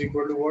z is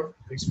equal to what,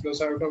 x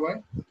plus iota y,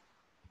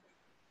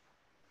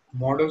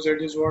 mod of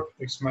z is what,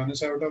 x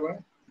minus iota y,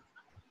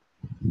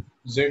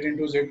 z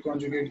into z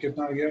conjugate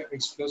कितना आ गया,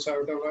 x plus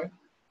iota y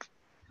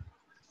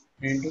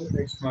into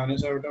x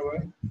minus iota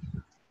y,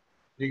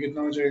 ये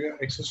कितना हो जाएगा,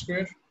 x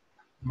square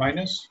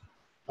minus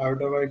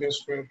iota y का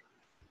square,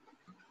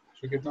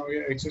 तो कितना हो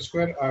गया, x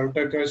स्क्वायर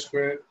आयोटा का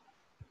square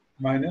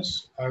minus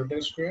iota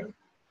square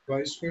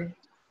y square,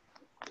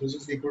 this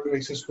is equal to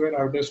x square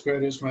iota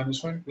square is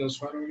minus 1 plus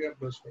 1 हो गया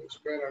प्लस y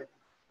स्क्वायर,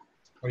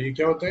 और ये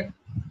क्या होता है,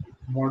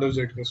 मॉड ऑफ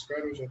z का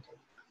स्क्वायर हो जाता है।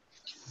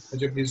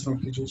 अच्छा प्लीज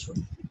नोट कीजिए इसको।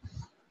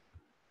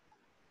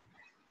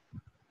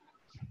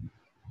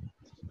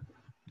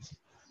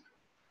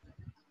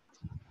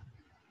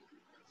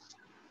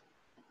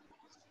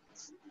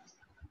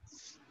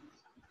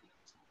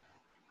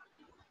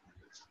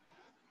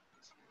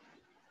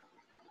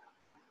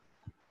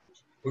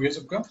 हो गया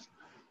सबका,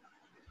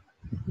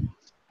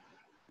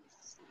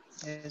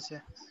 यस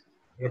सर।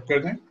 रब कर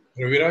दें,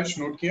 रविराज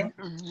नोट किया,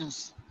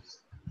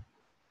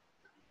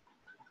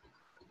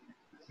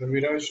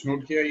 रविराज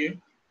नोट किया ये।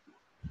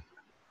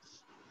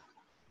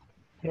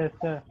 Yes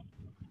sir.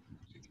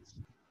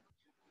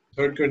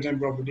 थर्ड करते हैं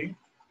प्रॉपर्टी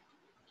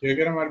कि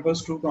अगर हमारे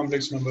पास टू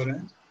कॉम्प्लेक्स नंबर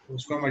हैं तो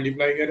उसको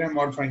मल्टीप्लाई कर रहे हैं,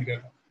 मॉड फाइंड कर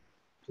रहे हैं,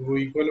 तो वो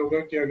इक्वल होगा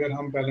कि अगर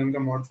हम पहले उनका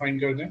मॉड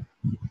फाइंड कर दें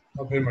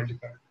और फिर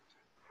मल्टीप्लाई।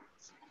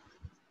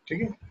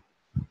 ठीक है,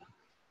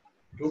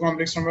 टू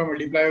कॉम्प्लेक्स नंबर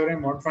मल्टीप्लाई हो रहे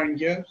हैं, मॉड फाइंड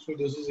किया, so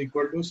this is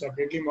equal to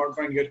separately mod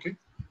find करके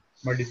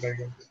मल्टीप्लाई कर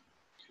दिया।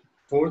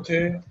 फोर्थ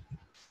है,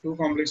 टू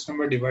कॉम्प्लेक्स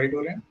नंबर डिवाइड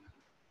हो रहे हैं,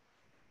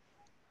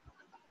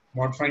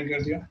 मॉड फाइंड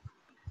कर दिया,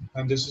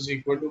 and this is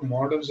equal to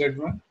mod of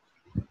z1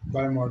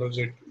 bye mod of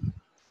z2।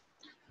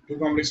 To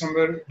complex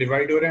number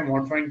divide हो रहे हैं,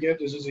 मॉड फाइंड किया,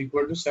 this is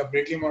equal to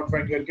separately mod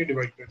find करके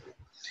डिवाइड कर दिया।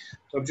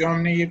 तो अब जो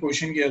हमने ये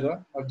क्वेश्चन किया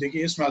था, अब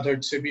देखिए इस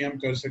मेथड से भी हम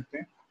कर सकते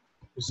हैं,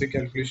 इससे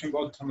कैलकुलेशन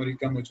बहुत हमारी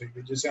कम हो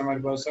जाएगी। जैसे हमारे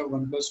पास था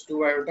 1 +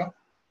 2 आयोटा,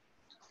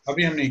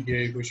 अभी हमने किया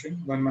ये क्वेश्चन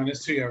 1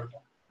 - 3 आयोटा,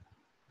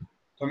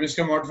 तो हमें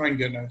इसका मॉड फाइंड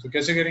करना है, तो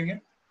कैसे करेंगे,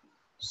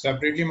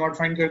 सेपरेटली मॉड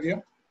फाइंड कर दिया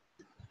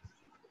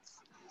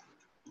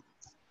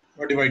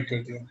और डिवाइड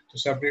कर दिया। तो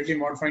सेपरेटली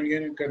मॉड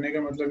फाइंड करने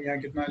का मतलब यहाँ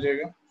कितना आ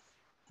जाएगा,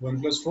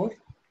 1 + 4,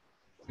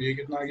 ये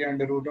कितना आ गया,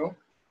 अंडर रूट ऑफ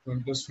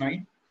 1 +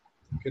 9,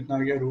 कितना आ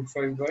गया,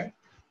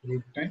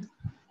 √5/√10,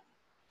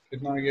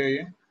 कितना आ गया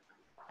ये,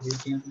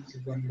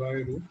 √10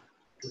 1/√2।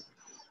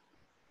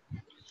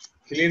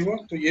 क्लियर हुआ।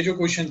 तो ये जो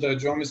क्वेश्चन था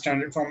जो हम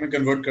स्टैंडर्ड फॉर्म में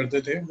कन्वर्ट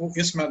करते थे, वो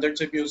इस मेथड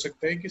से भी हो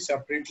सकता है कि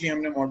सेपरेटली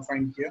हमने मॉड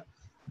फाइंड किया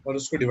और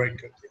उसको डिवाइड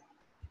कर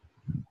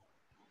दिया।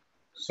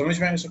 समझ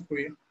में आया सबको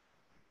ये।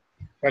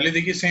 पहले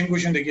देखिए सेम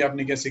क्वेश्चन, देखिए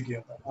आपने कैसे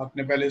किया था,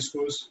 आपने पहले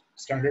इसको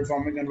स्टैंडर्ड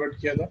फॉर्म में कन्वर्ट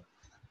किया था,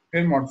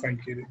 फिर मॉड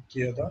फाइंड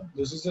किया था।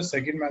 This is the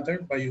second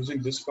method by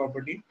using this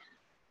property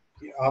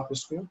कि आप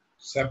उसको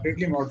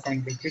सेपरेटली मॉड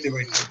फाइंड करके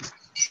डिवाइड कर दीजिए।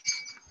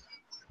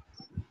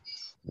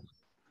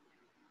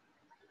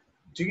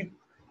 ठीक है,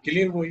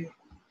 क्लियर हुआ ये।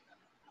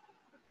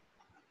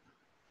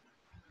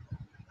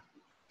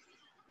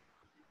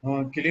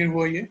 हाँ क्लियर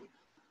हुआ ये।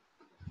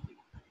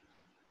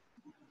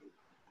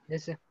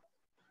 Yes sir.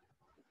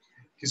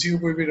 किसी को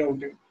कोई भी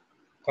डाउट है,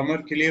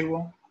 कमर क्लियर हुआ,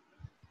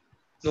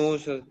 नो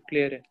सर,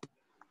 क्लियर है।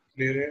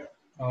 क्लियर है।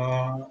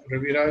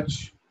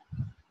 रविराज,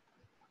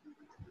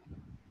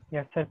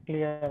 यस सर,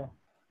 क्लियर है।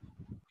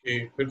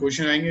 फिर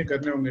क्वेश्चन आएंगे,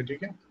 करने होंगे,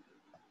 ठीक है।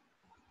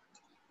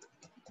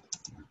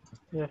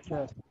 Yes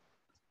sir.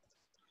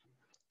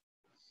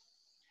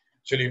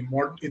 चलिए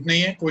मॉड इतना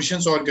ही है, क्वेश्चन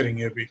सॉल्व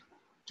करेंगे अभी,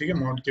 ठीक है,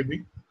 मॉड के भी।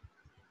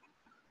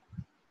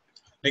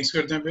 नेक्स्ट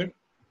करते हैं फिर,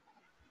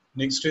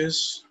 next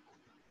is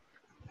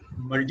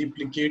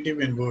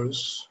multiplicative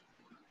inverse,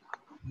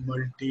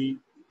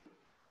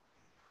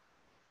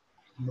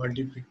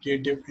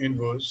 multiplicative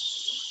inverse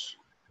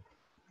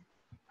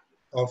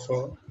of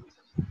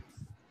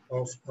a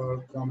of a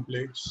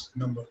complex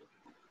number.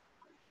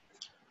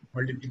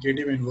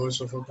 Multiplicative inverse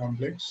of a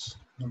complex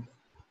number.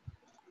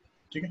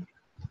 ठीक है?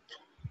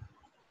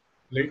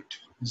 Let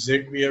z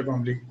be a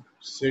complex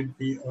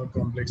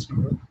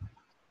number.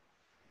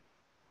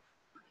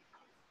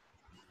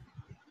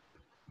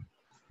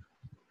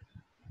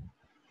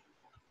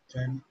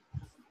 Then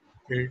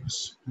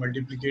its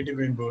multiplicative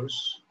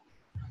inverse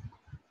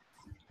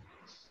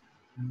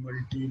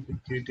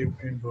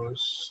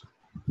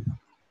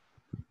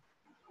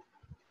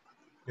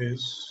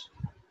is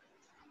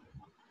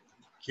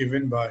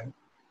given by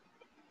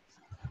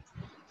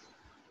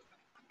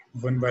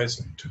 1 by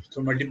z.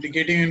 तो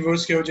multiplicative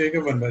inverse क्या हो जाएगा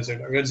 1 by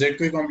z. अगर z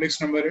कोई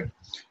complex number है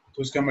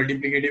तो उसका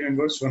मल्टीप्लिकेटिव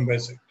इनवर्स 1 by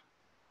z.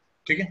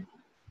 ठीक है?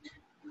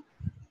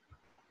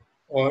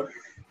 और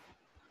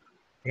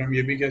फिर हम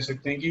ये भी कह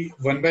सकते हैं कि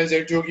 1 by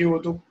z जो होगी वो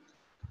तो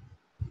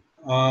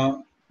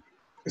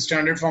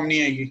स्टैंडर्ड फॉर्म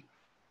नहीं आएगी.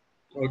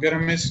 तो अगर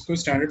हमें इसको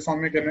स्टैंडर्ड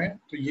फॉर्म में करना है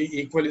तो ये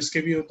इक्वल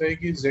इसके भी होता है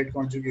कि z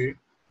conjugate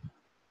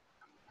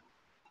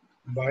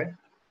bye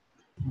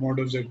mod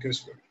of z का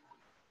स्क्वायर.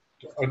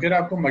 तो अगर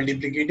आपको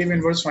मल्टीप्लिकेटिव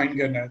इनवर्स फाइंड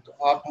करना है तो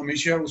आप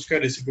हमेशा उसका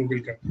रेसिप्रोकल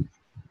कर दें.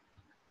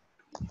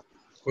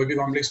 कोई भी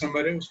कॉम्प्लेक्स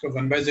नंबर है उसका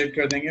 1 by z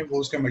कर देंगे, वो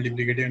उसका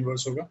मल्टीप्लिकेटिव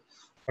इनवर्स होगा,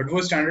 बट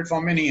वो स्टैंडर्ड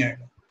फॉर्म में नहीं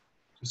आएगा.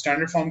 तो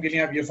स्टैंडर्ड फॉर्म के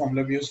लिए आप ये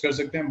फॉर्मूला भी यूज कर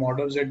सकते हैं,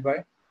 mod of z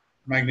by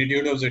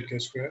magnitude of z का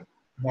स्क्वायर,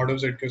 मॉड ऑफ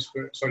z का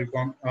square sorry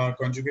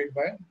conjugate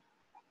bye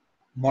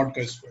mod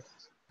का स्क्वायर.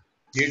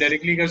 ये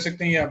डायरेक्टली कर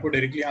सकते हैं, ये आपको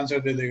डायरेक्टली आंसर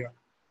दे देगा.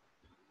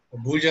 तो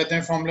भूल जाते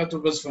हैं फॉर्मूला तो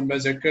बस 1 by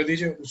z कर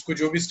दीजिए, उसको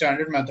जो भी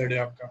स्टैंडर्ड मेथड है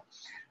आपका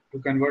to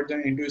convert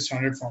them into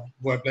standard form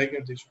वो अप्लाई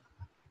कर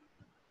दीजिए.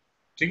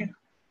 ठीक है?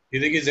 ये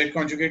देखिए z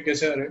कॉन्जुगेट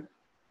कैसे आ रहा है,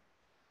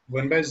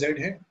 1 by z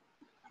है,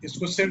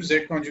 इसको सिर्फ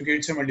z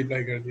कॉन्जुगेट से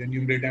मल्टीप्लाई कर दिया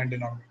न्यूमरेटर एंड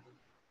डिनोमिनेटर.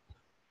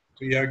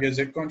 तो ये आ गया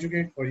z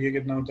कॉन्जुगेट और ये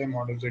कितना होता है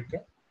मॉड ऑफ z का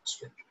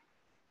स्क्वायर.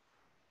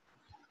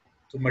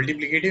 तो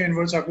मल्टीप्लिकेटिव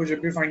इनवर्स आपको जब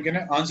भी फाइंड करना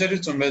है, आंसर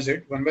इज 1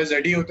 by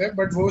z ही होता है,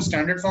 बट वो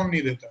स्टैंडर्ड फॉर्म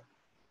नहीं देता.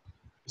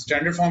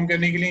 स्टैंडर्ड फॉर्म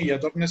करने के लिए या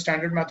तो अपने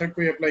स्टैंडर्ड मेथड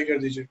को ही अप्लाई कर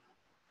दीजिए,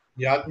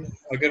 याद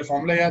अगर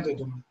फॉर्मूला याद है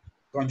तो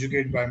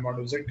conjugate bye mod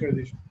of z कर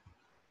दीजिए.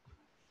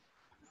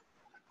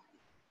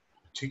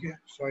 ठीक है?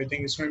 सो आई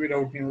थिंक इसमें भी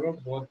डाउट नहीं होगा,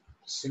 बहुत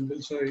सिंपल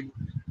सा एक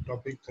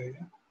टॉपिक था ये.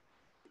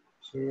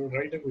 सो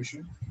right a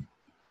question,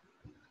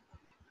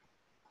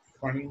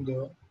 find the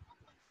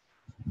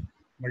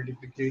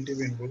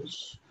multiplicative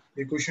inverse.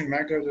 ये क्वेश्चन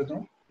मैं कर देता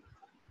हूँ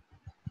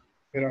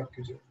फिर आप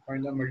कीजिए.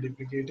 Find the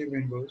multiplicative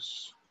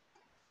inverse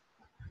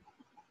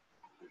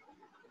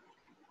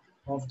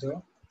of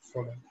the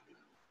following.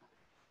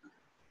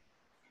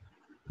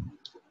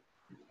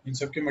 इन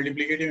सब के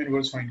मल्टीप्लिकेटिव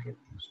इनवर्स फाइंड करें.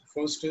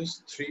 First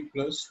is 3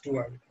 +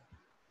 2i.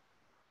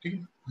 ठीक है?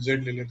 z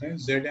ले लेते हैं,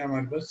 z है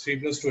हमारे पास 3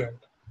 + 2i.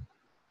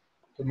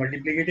 तो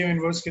मल्टीप्लिकेटिव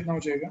इनवर्स कितना हो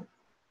जाएगा?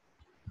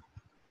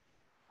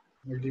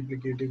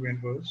 मल्टीप्लिकेटिव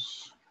इनवर्स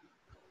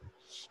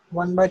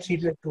 1 by 3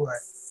 + 2 है.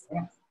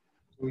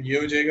 तो ये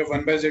हो जाएगा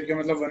 1 by z का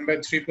मतलब 1 by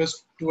 3 +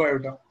 2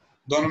 आयोटा.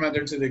 दोनों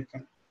मेथड से देखते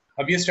हैं.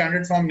 अब ये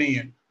स्टैंडर्ड फॉर्म नहीं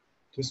है,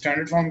 तो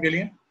स्टैंडर्ड फॉर्म के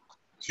लिए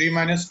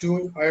 3 - 2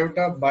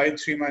 आयोटा बाय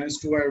 3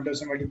 - 2 आयोटा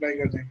से मल्टीप्लाई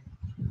कर देंगे.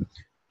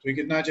 तो ये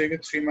कितना आ जाएगा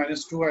 3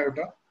 - 2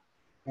 iota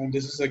and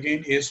this is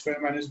again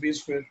a² -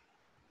 b².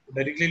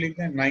 Directly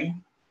लिखते हैं 9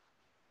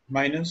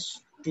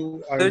 -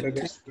 2 आयोटा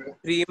का स्क्वायर.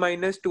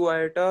 3 - 2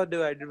 iota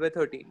divided by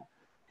 13.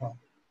 हाँ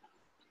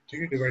ठीक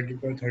है, डिवाइडेड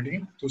बाय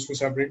 13. तो उसको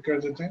सेपरेट कर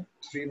देते हैं,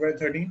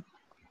 3/13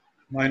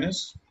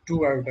 -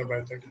 2 आयोटा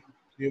बाय 13.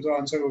 ये तो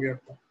आंसर हो गया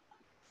आपका.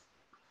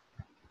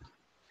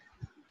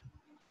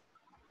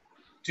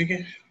 ठीक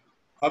है?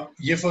 अब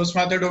ये फर्स्ट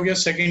मेथड हो गया.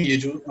 सेकंड ये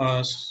जो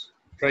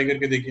ट्राई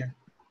करके देखिए,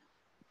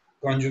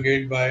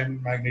 कॉन्जुगेट बाय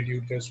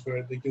मैग्नीट्यूड का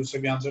स्क्वायर. देखिए उससे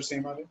भी आंसर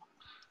सेम आ रहा है.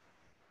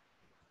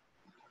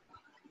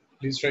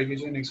 प्लीज ट्राई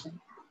कीजिए नेक्स्ट में,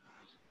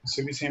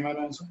 इससे भी सेम आ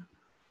रहा है आंसर.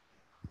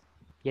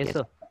 Yes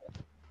sir.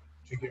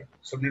 ठीक है,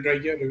 सबने ट्राई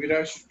किया,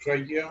 रविराज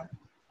ट्राई किया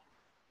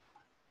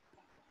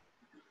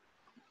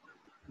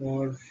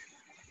और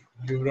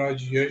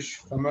युवराज, यश,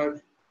 कमर,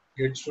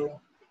 गेट्सो,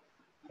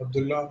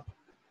 अब्दुल्ला.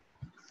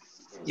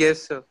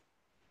 Yes sir.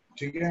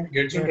 ठीक है,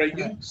 गेट्सो ट्राई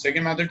किया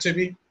सेकंड मेथड से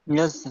भी.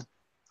 Yes sir.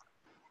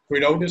 कोई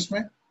डाउट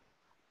इसमें?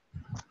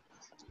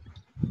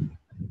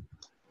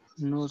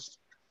 नो.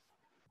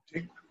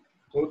 ठीक,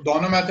 तो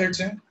दोनों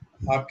मेथड्स हैं,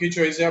 आपकी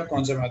चॉइस है आप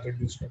कौन सा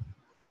मेथड यूज करें.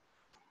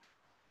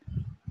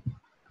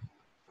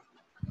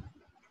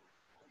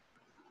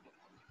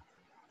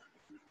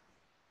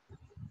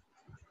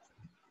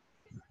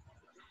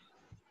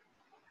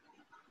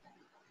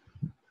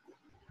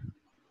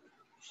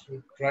 So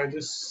try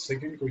this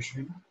second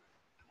question.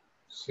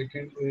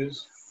 Second is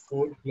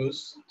 4 +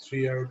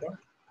 3 iota.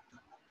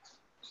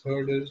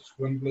 Third is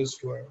 1 +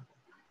 2 iota.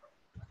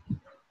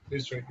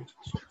 Please try it.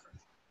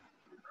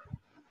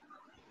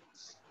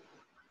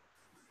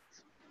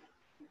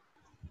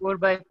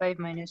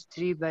 4/5 -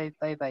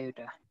 3/5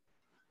 iota.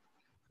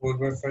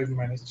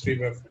 4/5 -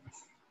 3/5.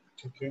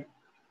 ठीक है.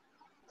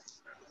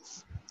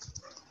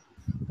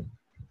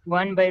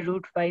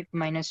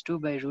 1/√5 -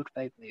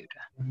 2/√5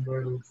 iota.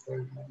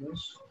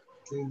 1/√5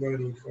 -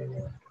 2/√5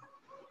 iota.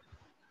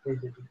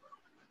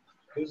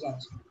 His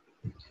answer.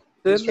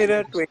 Sir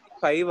मेरा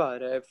 25 आ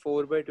रहा है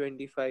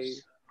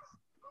 4/25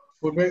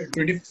 4 by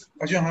 20.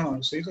 अच्छा हाँ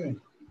सही तो है,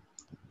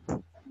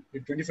 ये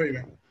 25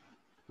 है.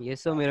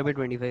 यस सर मेरा भी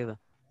 25 है.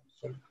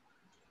 Sorry.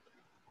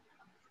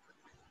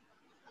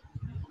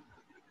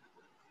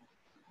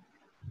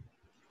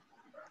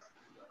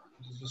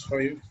 This is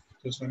 5,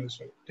 this one is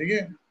 5. ठीक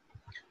है.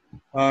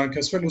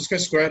 कैस्पल उसका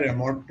स्क्वायर है,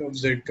 मॉड ऑफ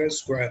z का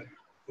स्क्वायर है,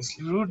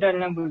 इसलिए रूट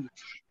डालना भूल.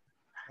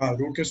 हाँ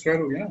रूट का स्क्वायर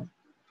हो गया ना,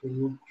 तो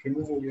रूट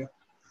रिमूव हो गया.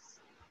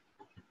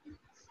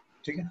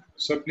 ठीक है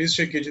सब प्लीज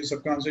चेक कीजिए,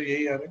 सबका आंसर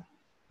यही आ रहा है.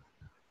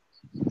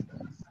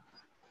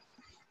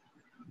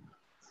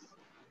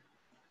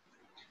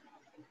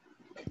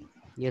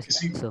 Yes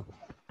sir.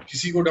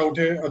 किसी को डाउट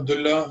है?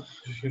 अब्दुल्ला,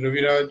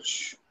 रविराज,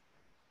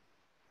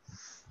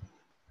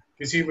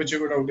 किसी बच्चे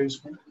को डाउट है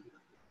इसमें?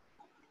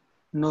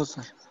 No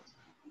sir.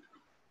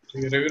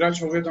 ठीक है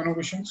रविराज, हो गए दोनों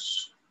क्वेश्चंस?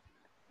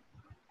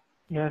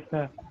 Yes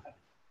sir.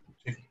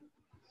 ठीक,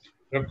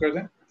 रब कर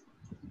दें.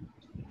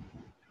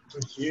 तो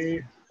ये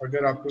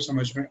अगर आपको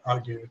समझ में आ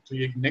गया है तो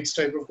ये नेक्स्ट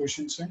टाइप ऑफ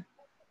क्वेश्चंस हैं,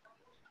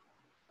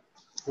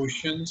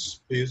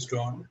 questions based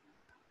on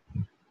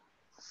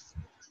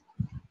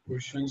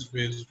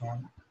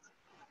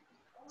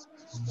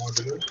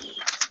modulus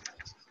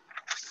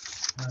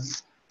and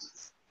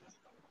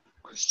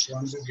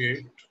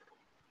conjugate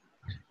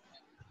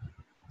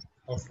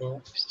of a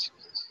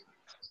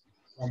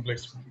complex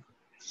number.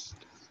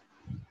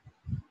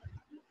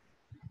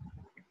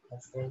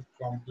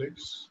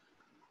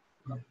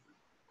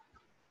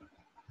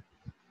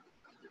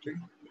 ठीक,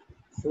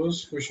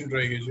 फर्स्ट क्वेश्चन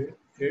ट्राई कीजिए.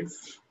 इफ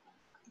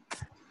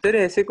सर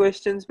ऐसे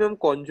क्वेश्चंस में हम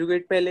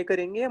कॉन्जुगेट पहले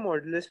करेंगे या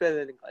मॉडुलस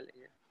पहले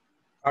निकालेंगे?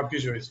 आपकी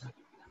चॉइस है.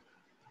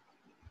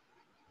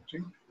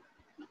 ठीक,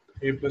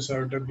 a plus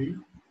iota b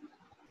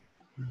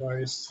by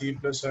c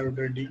plus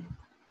iota d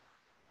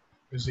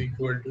is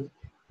equal to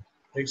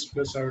x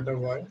plus iota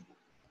y.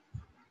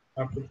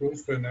 आपको प्रूफ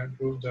करना है,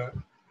 prove that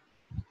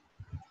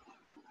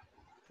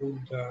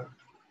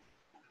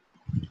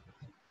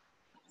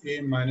a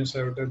minus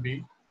iota b,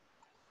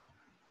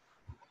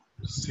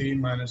 c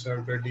minus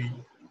iota d,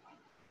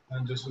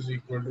 and this is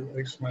equal to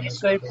x minus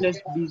Square iota plus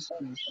y, b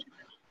square.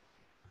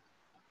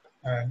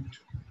 and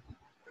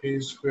a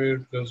square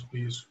plus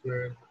b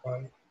square by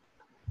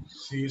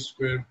c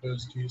square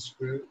plus d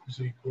square is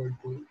equal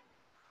to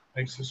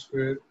x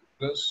square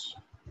plus.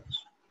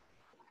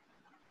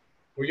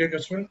 हो गया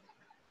कसफल?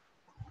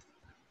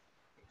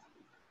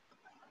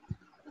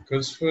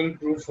 कसफल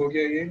proof हो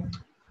गया. ये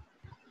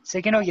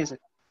second हो गया sir.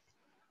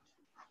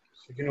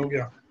 Second हो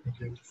गया.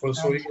 Okay,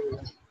 first हो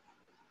गया.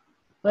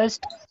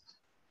 First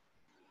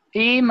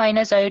a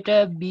minus iota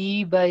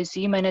b by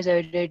c minus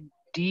iota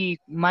d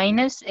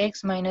minus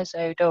x minus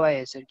iota y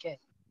है सर. क्या है?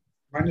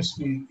 माइनस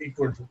नहीं,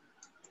 इक्वल टू.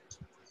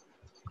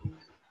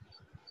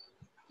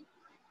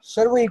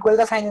 सर वो इक्वल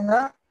का साइन है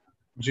ना?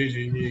 जी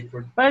जी, ये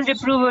इक्वल.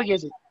 फर्स्ट प्रूव हो गया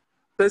सर.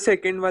 सर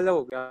सेकंड वाला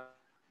हो गया.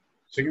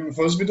 सेकंड,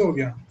 फर्स्ट भी तो हो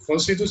गया.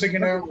 फर्स्ट ही तो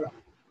सेकंड आया होगा.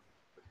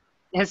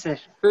 Yes sir.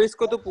 तो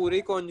इसको तो पूरा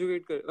ही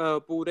कॉन्जुगेट कर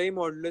पूरा ही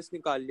मॉडुलस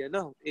निकाल लिया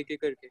ना एक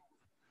एक करके.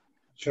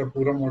 अच्छा,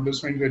 पूरा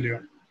मॉडल्स में कर लिया.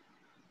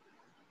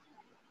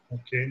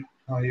 ओके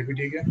हाँ, ये भी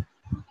ठीक है.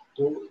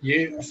 तो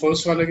ये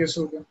फर्स्ट वाला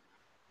कैसे होगा?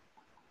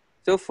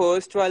 तो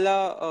फर्स्ट वाला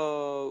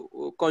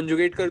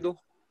कॉन्जुगेट कर दो.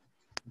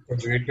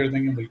 कॉन्जुगेट कर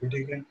देंगे, बिल्कुल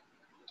ठीक है.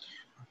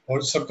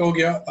 और सबका हो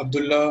गया.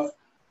 अब्दुल्ला,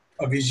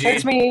 सर अभिजीत.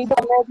 इसमें यही तो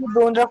करना है कि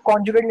दोनों तरफ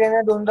कॉन्जुगेट लेना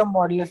है, दोनों तरफ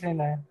मॉडुलस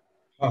लेना है.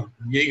 हाँ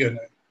यही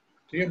करना है.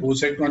 ठीक है, both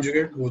side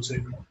conjugate, both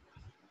side.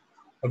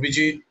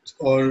 Abhijit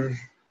और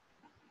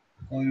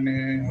कौन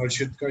है,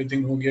 हर्षित का आई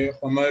थिंक हो गया.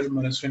 अमर,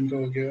 मनस्विन का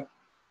हो गया.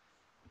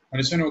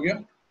 मनस्विन हो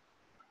गया.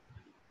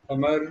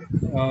 अमर,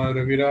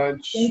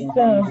 रविराज,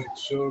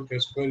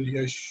 कैस्पल,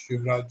 यश,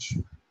 युवराज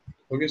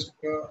हो गया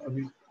सबका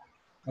अभी.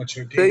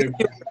 अच्छा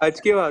ठीक है. आज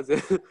की आवाज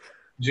है.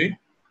 जी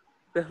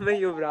तो मैं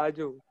युवराज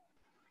हूँ.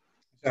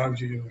 आप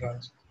जी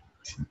युवराज.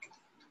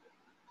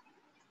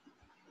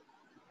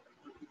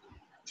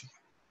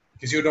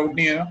 किसी को डाउट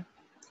नहीं है ना?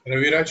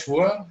 रविराज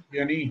हुआ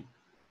या नहीं?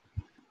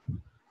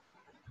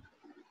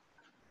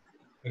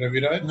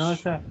 रविराज? No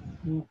sir.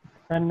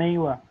 सर नहीं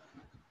हुआ.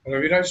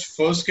 रविराज,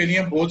 फर्स्ट के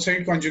लिए बोथ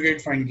साइड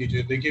कॉन्जुगेट फाइंड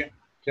कीजिए, देखिए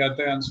क्या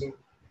आता है आंसर.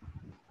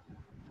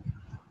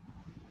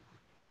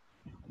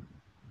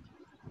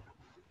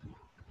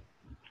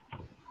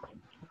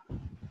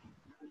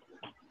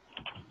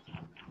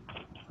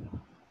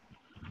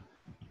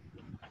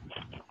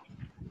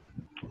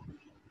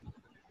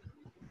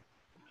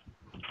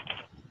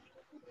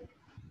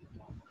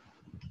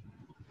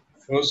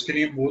 फर्स्ट के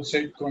लिए बोथ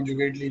साइड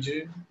कॉन्जुगेट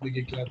लीजिए,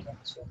 देखिए क्या आता है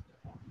आंसर.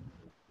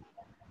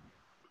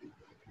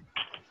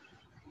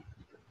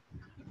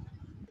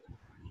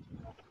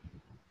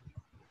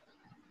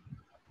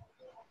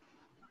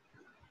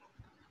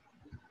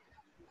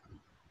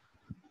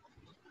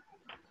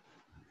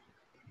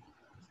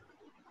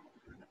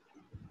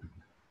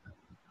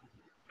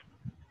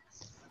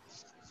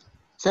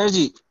 सर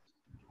जी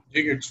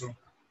जी किट्सो,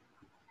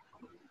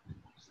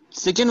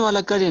 सेकेंड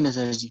वाला करिए ना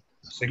सर जी.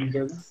 सेकंड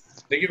कर दें.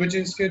 देखिए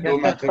बच्चे, इसके दो यस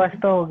सर. मेथड.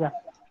 फर्स्ट तो होगा.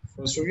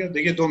 फर्स्ट हो गया।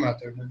 देखिए दो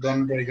मेथड है,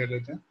 दोनों ट्राई कर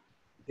लेते हैं।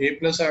 a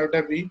plus iota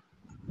b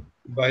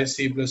bye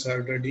c plus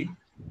iota d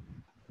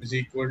is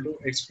equal to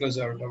x plus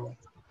iota y।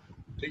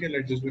 ठीक है,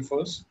 लेट दिस बी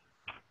फर्स्ट।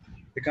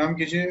 एक काम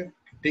कीजिए,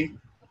 take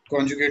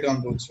conjugate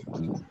on both side.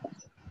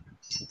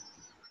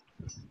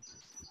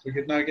 तो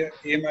कितना आ गया,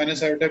 a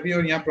माइनस आयोटा b,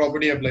 और यहाँ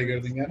प्रॉपर्टी अप्लाई कर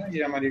देंगे, है ना,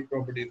 ये हमारी एक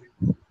प्रॉपर्टी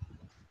थी,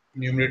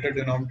 न्यूमरेटर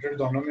डिनोमिनेटर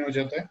दोनों में हो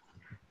जाता है,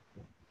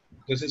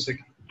 जैसे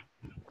सेकंड।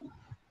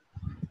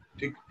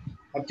 ठीक,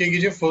 अब क्या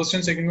कीजिए, फर्स्ट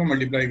एंड सेकंड को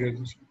मल्टीप्लाई कर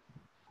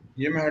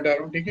दीजिए। ये मैं हटा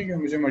रहा हूँ, ठीक है, कि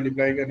मुझे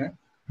मल्टीप्लाई करना है।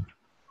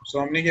 सो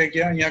हमने क्या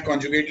किया, यहाँ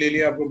कॉन्जुगेट ले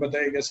लिया, आपको पता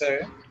है कैसा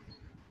है।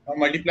 अब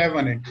मल्टीप्लाई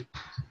 1 एंड 2,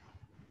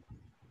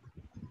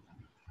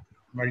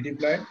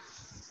 मल्टीप्लाई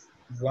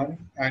 1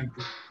 एंड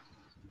 2,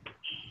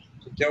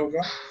 तो क्या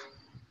होगा,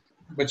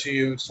 बच्चे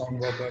ये साउंड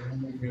बहुत आ रहा है,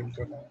 मैं म्यूट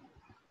कर रहा हूँ।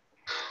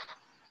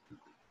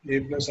 a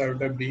plus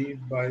iota b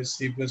bye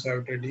c plus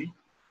iota d,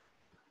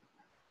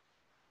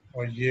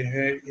 और ये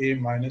है a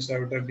minus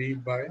iota b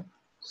bye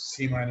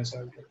c minus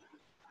iota,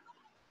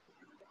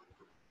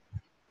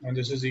 and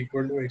this is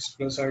equal to x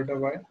plus iota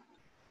y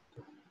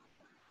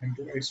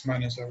into x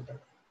minus iota।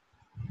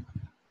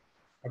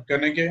 अब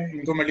करने के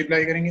इनको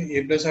मल्टीप्लाई करेंगे,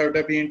 a plus iota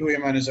b into a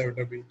minus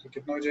iota b, तो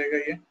कितना हो जाएगा,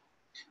 ये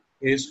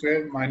a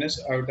square minus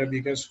iota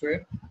b का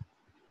स्क्वायर,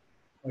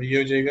 और ये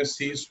हो जाएगा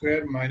c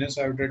square minus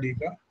iota d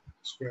का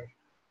square.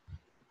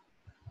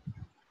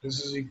 This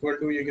is equal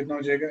to, ये कितना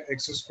हो जाएगा,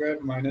 x square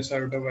minus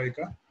iota y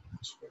का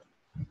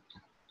स्क्वायर।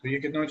 तो ये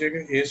कितना हो जाएगा,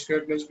 a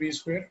square plus b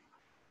square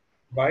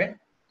by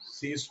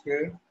c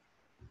square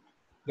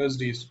plus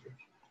d square,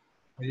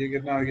 और ये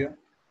कितना आ गया,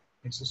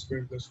 x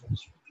square plus y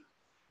square.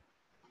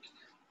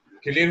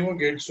 Clear हुआ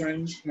गेट्स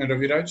एंड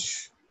रविराज?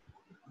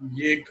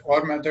 ये एक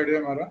और मेथड है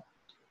हमारा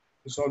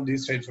to solve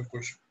this types of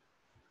question.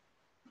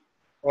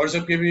 और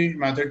सबके भी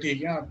मेथड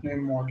ठीक है, आपने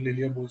मॉड ले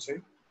लिया both side,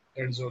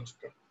 that is also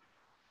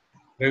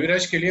correct.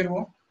 Raviraj clear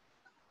हुआ?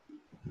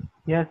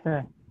 Yes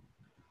sir.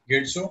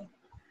 गेट्सो,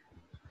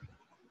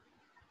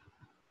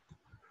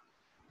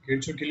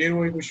 गेट्सो क्लियर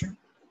हुआ ये question?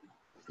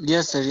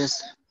 Yes sir,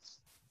 yes.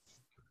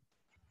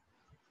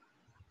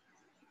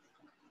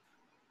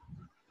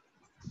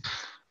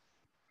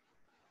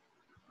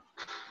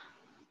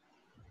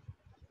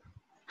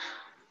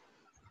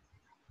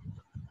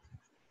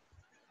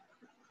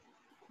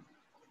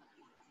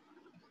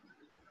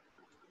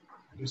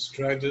 Let's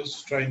try this,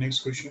 try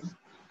next question।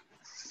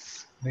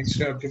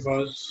 Next है आपके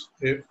पास,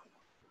 if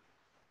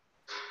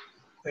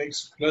x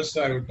plus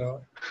iota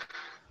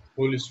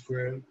whole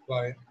square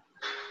by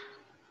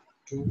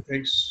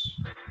 2x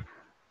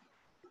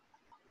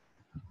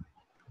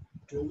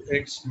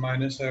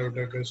minus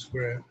iota का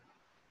square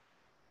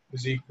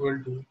is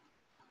equal to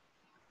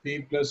p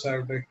plus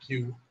iota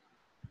q,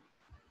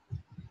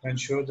 and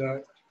show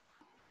that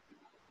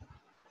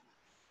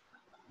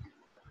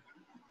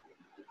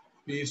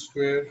p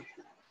square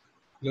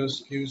plus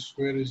q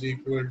square is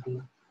equal to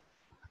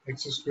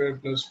x square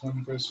plus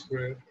 1 का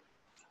square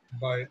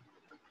by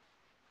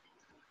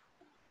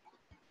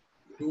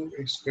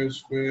 2x का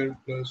square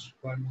plus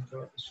 1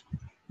 का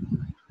square।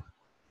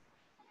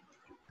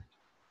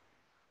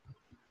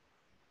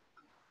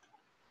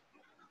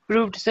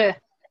 Proved sir.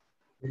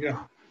 हो गया?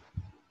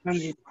 हाँ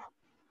जी।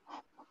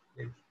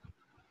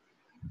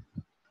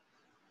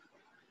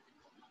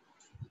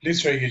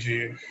 Please try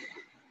कीजिए,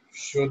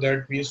 show that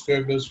p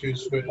square plus q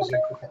square is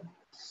equal to,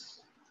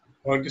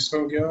 और किसका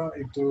हो गया,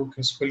 एक तो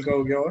क्रिस्पल का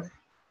हो गया,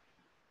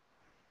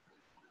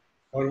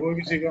 और वो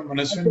किसी का,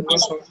 मनस्विन हुआ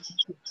सॉल्व?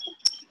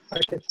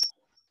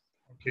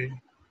 ओके,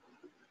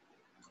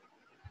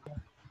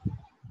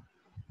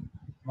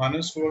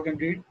 मानस हुआ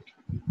कंप्लीट?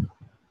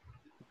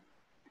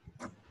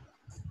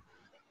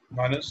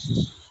 मानस,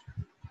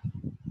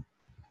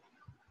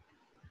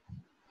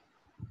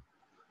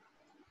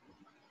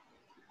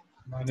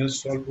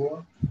 मानस सॉल्व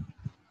हुआ?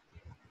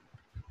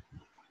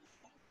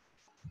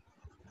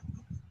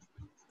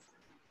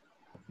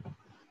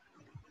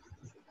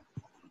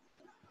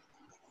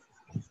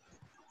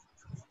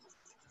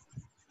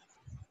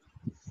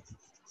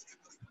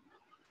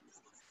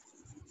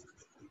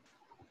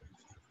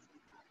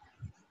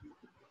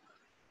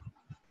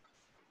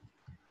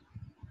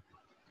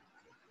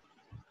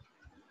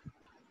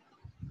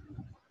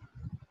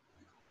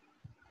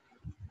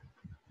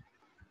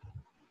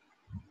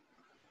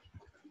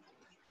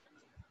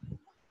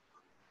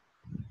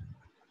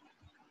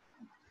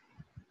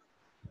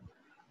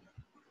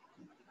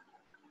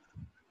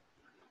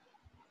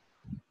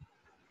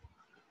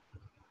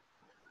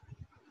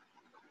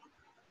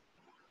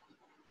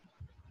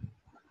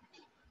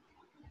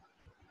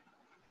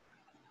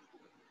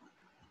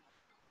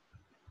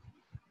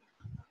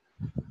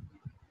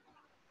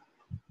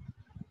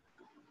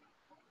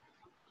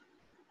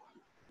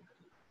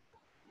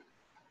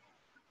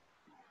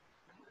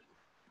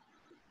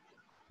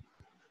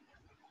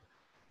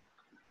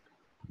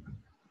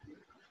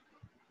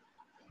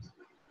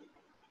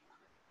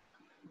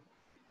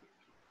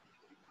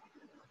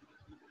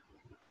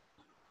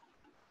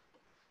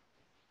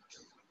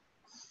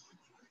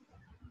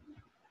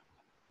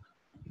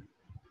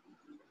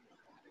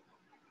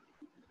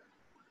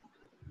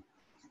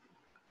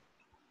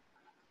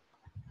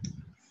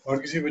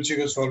 और किसी बच्चे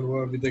का सॉल्व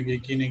हुआ अभी तक?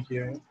 एक ही नहीं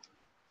किया है।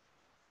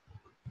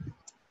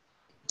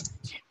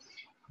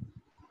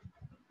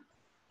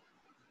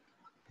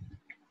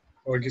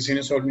 और किसी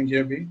ने सॉल्व नहीं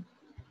किया अभी?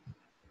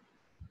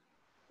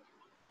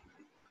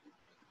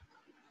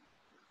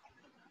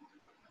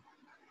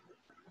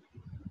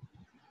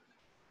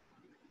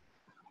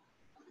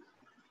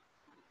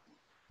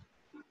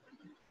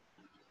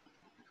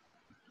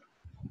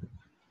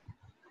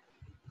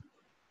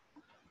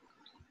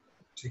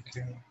 ठीक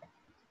है,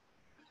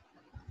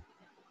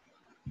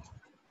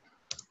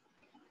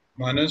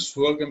 मानस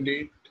हुआ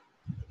कंप्लीट?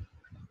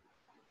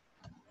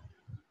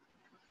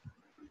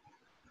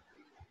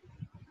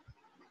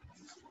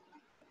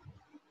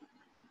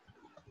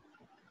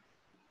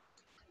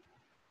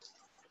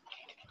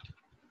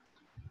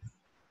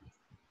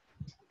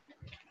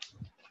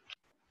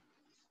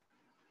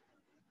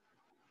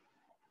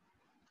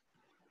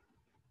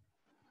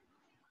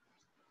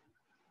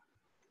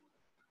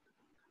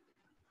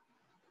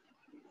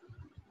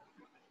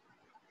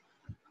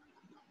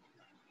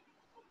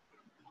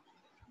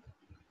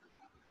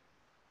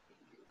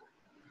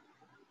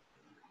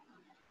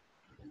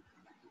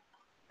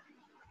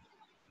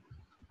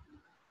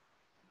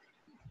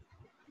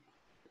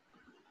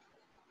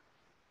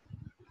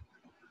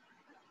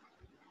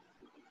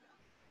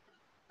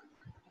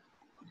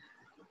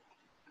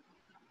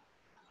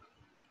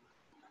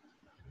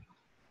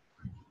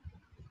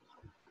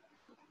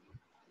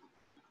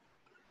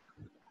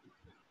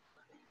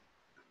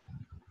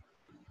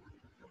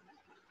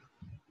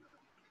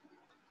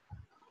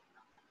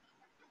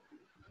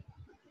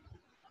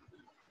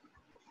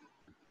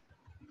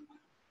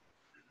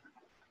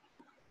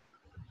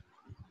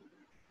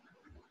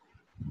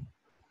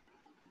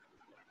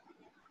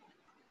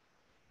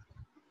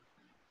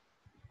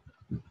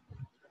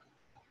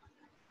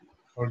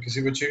 और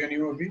किसी बच्चे का नहीं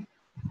हुआ अभी?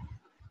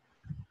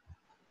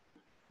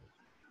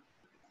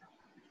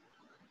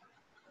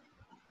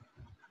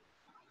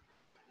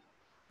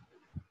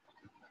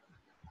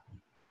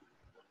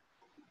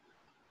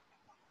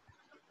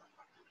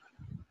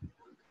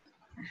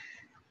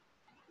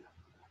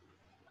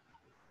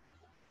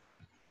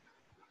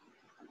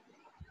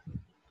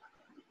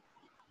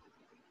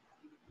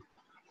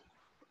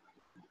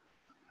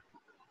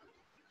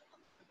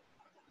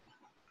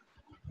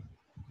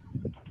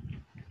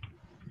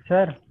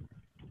 सर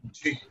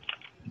जी,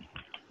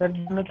 सर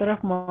दोनों तरफ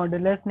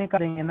मॉडुलस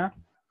निकालेंगे ना?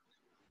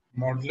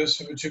 मॉडुलस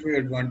से बच्चे कोई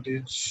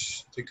एडवांटेज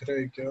दिख रहा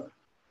है क्या?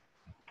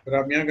 पर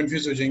आप यहाँ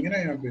कंफ्यूज हो जाएंगे ना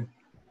यहाँ पे।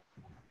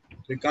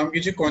 तो एक काम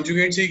कीजिए,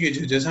 कॉन्जुगेट से ही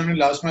कीजिए, जैसे हमने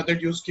लास्ट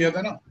मेथड यूज किया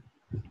था ना,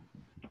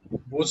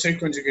 बोथ साइड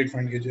कॉन्जुगेट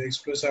फाइंड कीजिए। x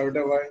plus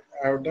iota y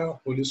iota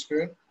whole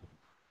square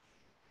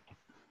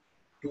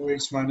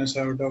 2x minus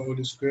iota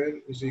whole square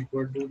is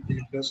equal to p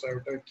plus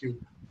iota q.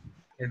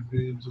 Let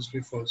this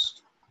be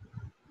first.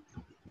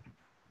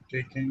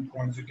 Taking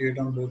conjugate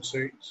on both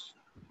sides.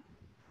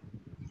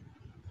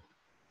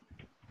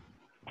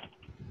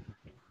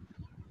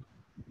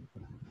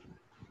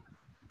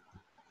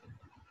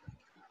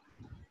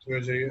 तो आ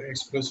जाएगा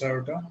x plus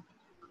iota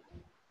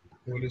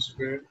whole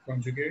square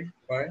conjugate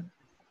by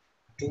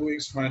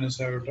 2x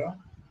minus iota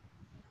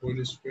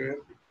whole square.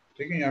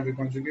 ठीक है, यहाँ भी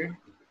conjugate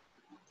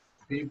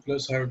p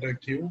plus iota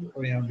q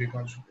और यहाँ भी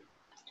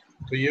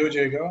conjugate। तो ये हो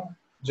जाएगा,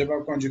 जब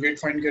आप conjugate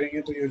फाइंड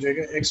करेंगे तो ये हो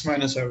जाएगा x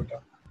minus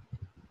iota।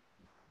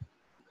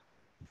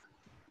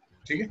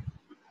 ठीक है,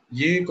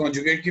 ये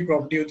कॉन्जुगेट की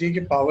प्रॉपर्टी होती है कि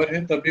पावर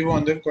है तभी वो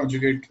अंदर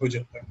कॉन्जुगेट हो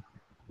जाता है।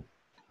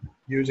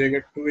 ये हो जाएगा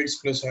 2x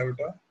plus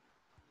iota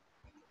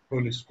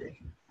whole square,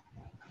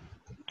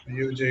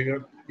 ये हो जाएगा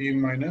p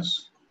minus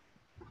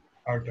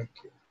iota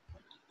cube.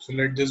 So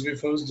let this B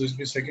first, this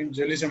B second.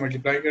 जल्दी से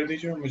मल्टीप्लाई कर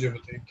दीजिए और मुझे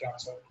बताइए क्या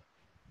आंसर है।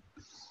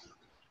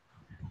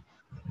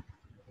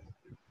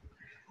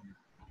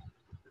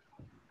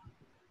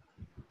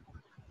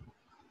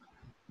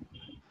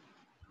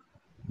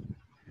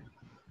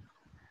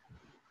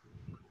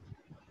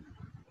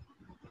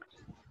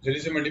 जल्दी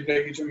से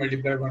मल्टीप्लाई कीजिए,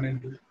 मल्टीप्लाई 1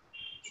 and 2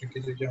 चेक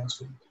कीजिए क्या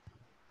आंसर है।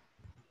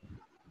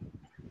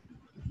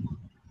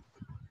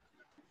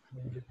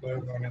 Multiply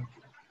 1 and 2।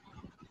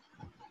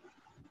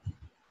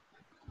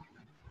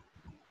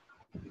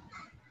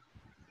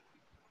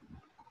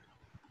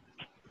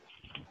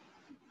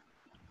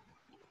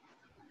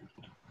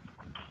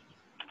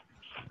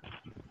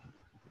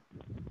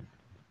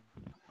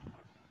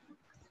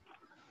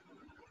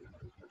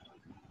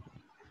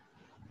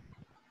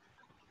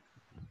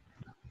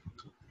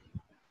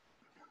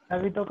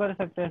 अभी तो कर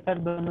सकते हैं सर,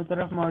 दोनों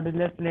तरफ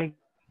मॉडुलस ले।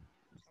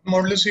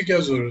 मॉडुलस की क्या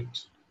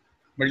जरूरत,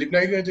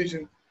 मल्टीप्लाई कर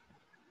दीजिए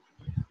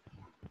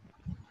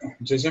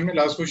जैसे हमने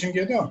लास्ट क्वेश्चन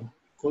किया था,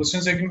 फर्स्ट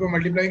एंड सेकंड को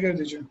मल्टीप्लाई कर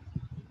दीजिए।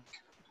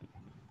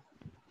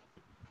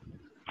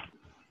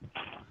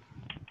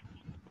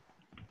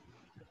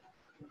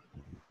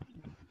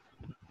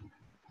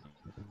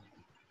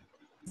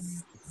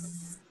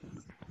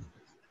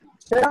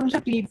 सर हमसे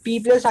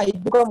p प्लस आई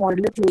का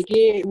मॉडुलस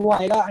लेके वो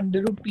आएगा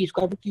under root p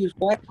square to q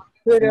square,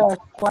 फिर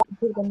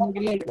स्क्वायर करने के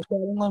लिए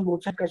स्क्वायरिंग ऑन बोथ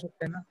साइड कर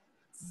सकते हैं ना?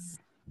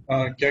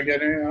 क्या कह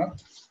रहे हैं आप?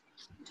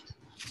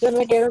 सर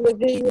मैं कह रहा हूँ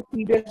जैसे ये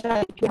पी प्लस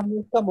आई कि हमने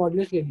उसका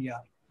मॉडुलस ले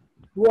लिया,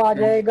 वो आ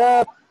जाएगा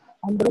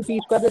under root P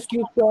square plus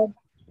Q square.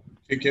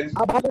 ठीक है,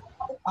 अब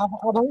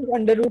हम इस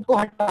अंडर रूट को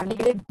हटाने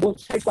के लिए बोथ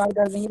साइड पार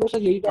कर देंगे तो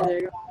सर यही आ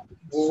जाएगा।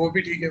 वो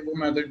भी ठीक है, वो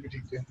मेथड भी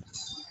ठीक है।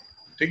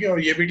 ठीक है, और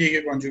ये भी ठीक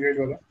है कॉन्जुगेट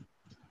वाला।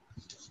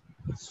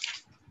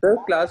 सर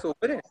क्लास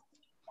ओवर है?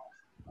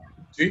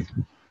 जी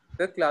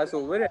सर क्लास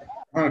ओवर है?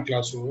 हाँ,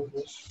 क्लास हो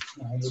बस,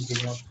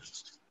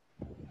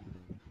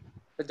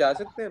 तो जा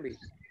सकते हैं अभी?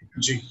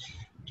 जी,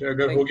 तो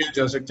अगर हो गया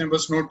जा सकते हैं।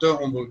 बस note the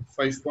homework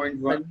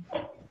 5.1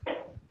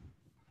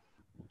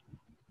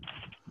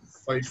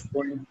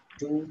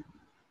 5.2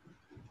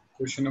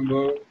 question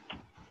number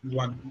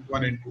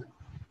 1 and 2।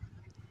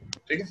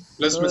 ठीक है,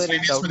 प्लस सर एक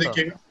मिसलेनियस में डाउट था।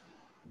 देखिएगा,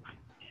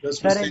 प्लस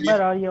सर एक बार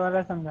मिसलेनियस। और ये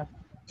वाला समझा।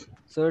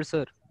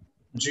 सर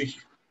जी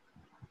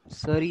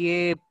सर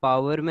ये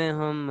पावर में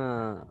हम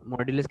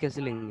मॉड्यूलस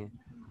कैसे लेंगे?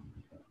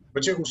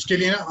 बच्चे, उसके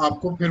लिए ना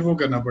आपको फिर वो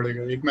करना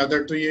पड़ेगा। एक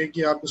मेथड तो ये है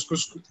कि आप इसको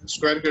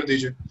स्क्वायर कर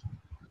दीजिए।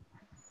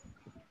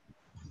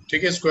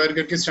 ठीक है, स्क्वायर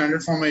करके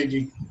स्टैंडर्ड फॉर्म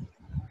आएगी।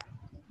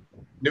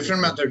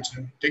 डिफरेंट मेथड्स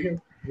हैं, ठीक है,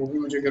 वो भी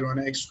मुझे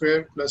करवाना है। X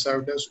square plus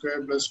iota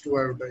square plus 2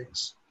 iota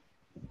x.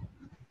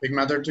 एक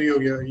मेथड तो ये हो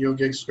गया, ये हो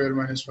गया एक्स स्क्वायर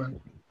माइनस 1।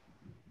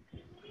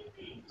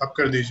 आप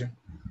कर दीजिए,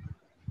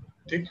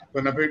 ठीक,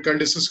 वरना फिर कल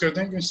डिस्कस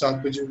करते हैं कि 7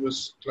 बजे बस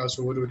क्लास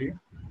ओवर हो रही है।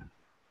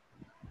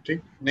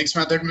 ठीक, नेक्स्ट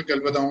मेथड मैं कल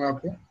बताऊंगा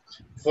आपको।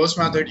 फर्स्ट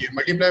मेथड ये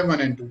मल्टीप्लाई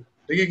 1 and 2।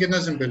 देखिए कितना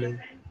सिंपल है।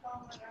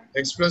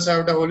 X plus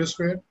iota whole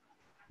square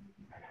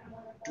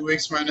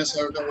 2x minus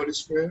iota whole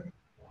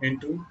square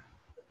into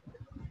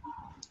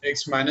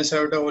x minus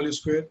iota whole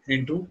square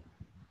into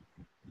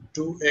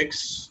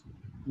 2x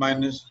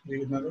minus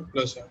कितना था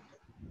plus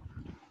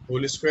iota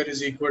whole square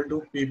is equal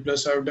to p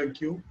plus iota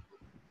Q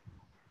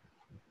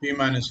p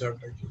minus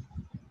iota Q.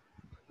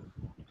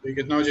 तो ये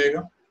कितना हो जाएगा?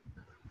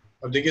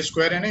 अब देखिए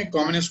square है ना,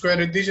 कॉमन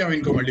स्क्वायर रख दीजिए, अब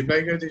इनको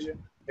मल्टीप्लाई कर दीजिए।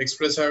 x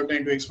plus iota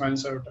into x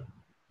minus iota,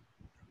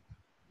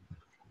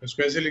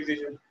 इसको ऐसे लिख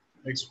दीजिए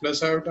x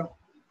plus iota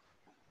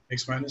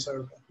x minus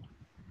iota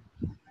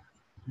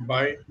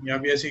bye, यहाँ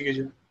भी ऐसे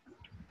कीजिए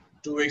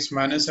 2x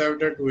minus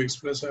iota 2x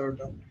plus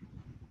iota,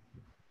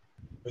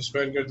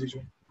 square कर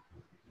दीजिए।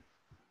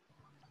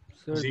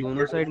 सर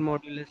दोनों साइड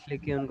मॉड्यूलस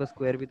लेके उनका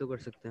स्क्वायर भी तो कर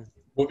सकते हैं।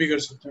 वो भी कर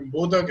सकते हैं,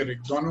 बोथ आर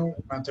करेक्ट, दोनों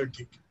मेथड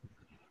ठीक है।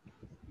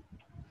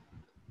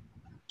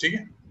 ठीक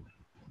है,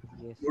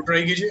 वो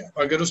ट्राई कीजिए।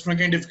 अगर उसमें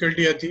कहीं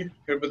डिफिकल्टी आती है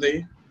फिर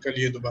बताइए, कल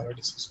ये दोबारा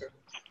डिस्कस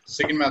करें।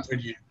 सेकंड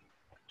मेथड ये,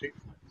 ठीक।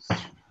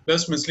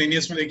 प्लस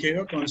मिसलेनियस में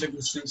देखिएगा कौन से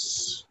क्वेश्चंस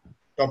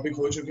टॉपिक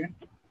हो चुके हैं,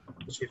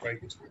 उसको ट्राई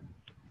कीजिए।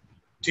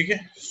 ठीक है,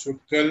 सो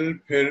कल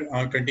फिर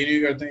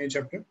कंटिन्यू करते हैं ये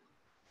चैप्टर।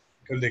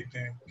 कल देखते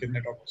हैं कितने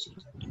टॉपिक्स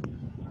होते हैं।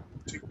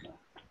 ठीक,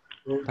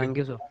 okay thank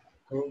you sir.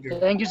 Okay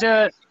thank you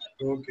sir.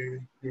 Okay,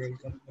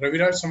 welcome.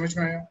 Raviraj समझ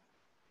में आया?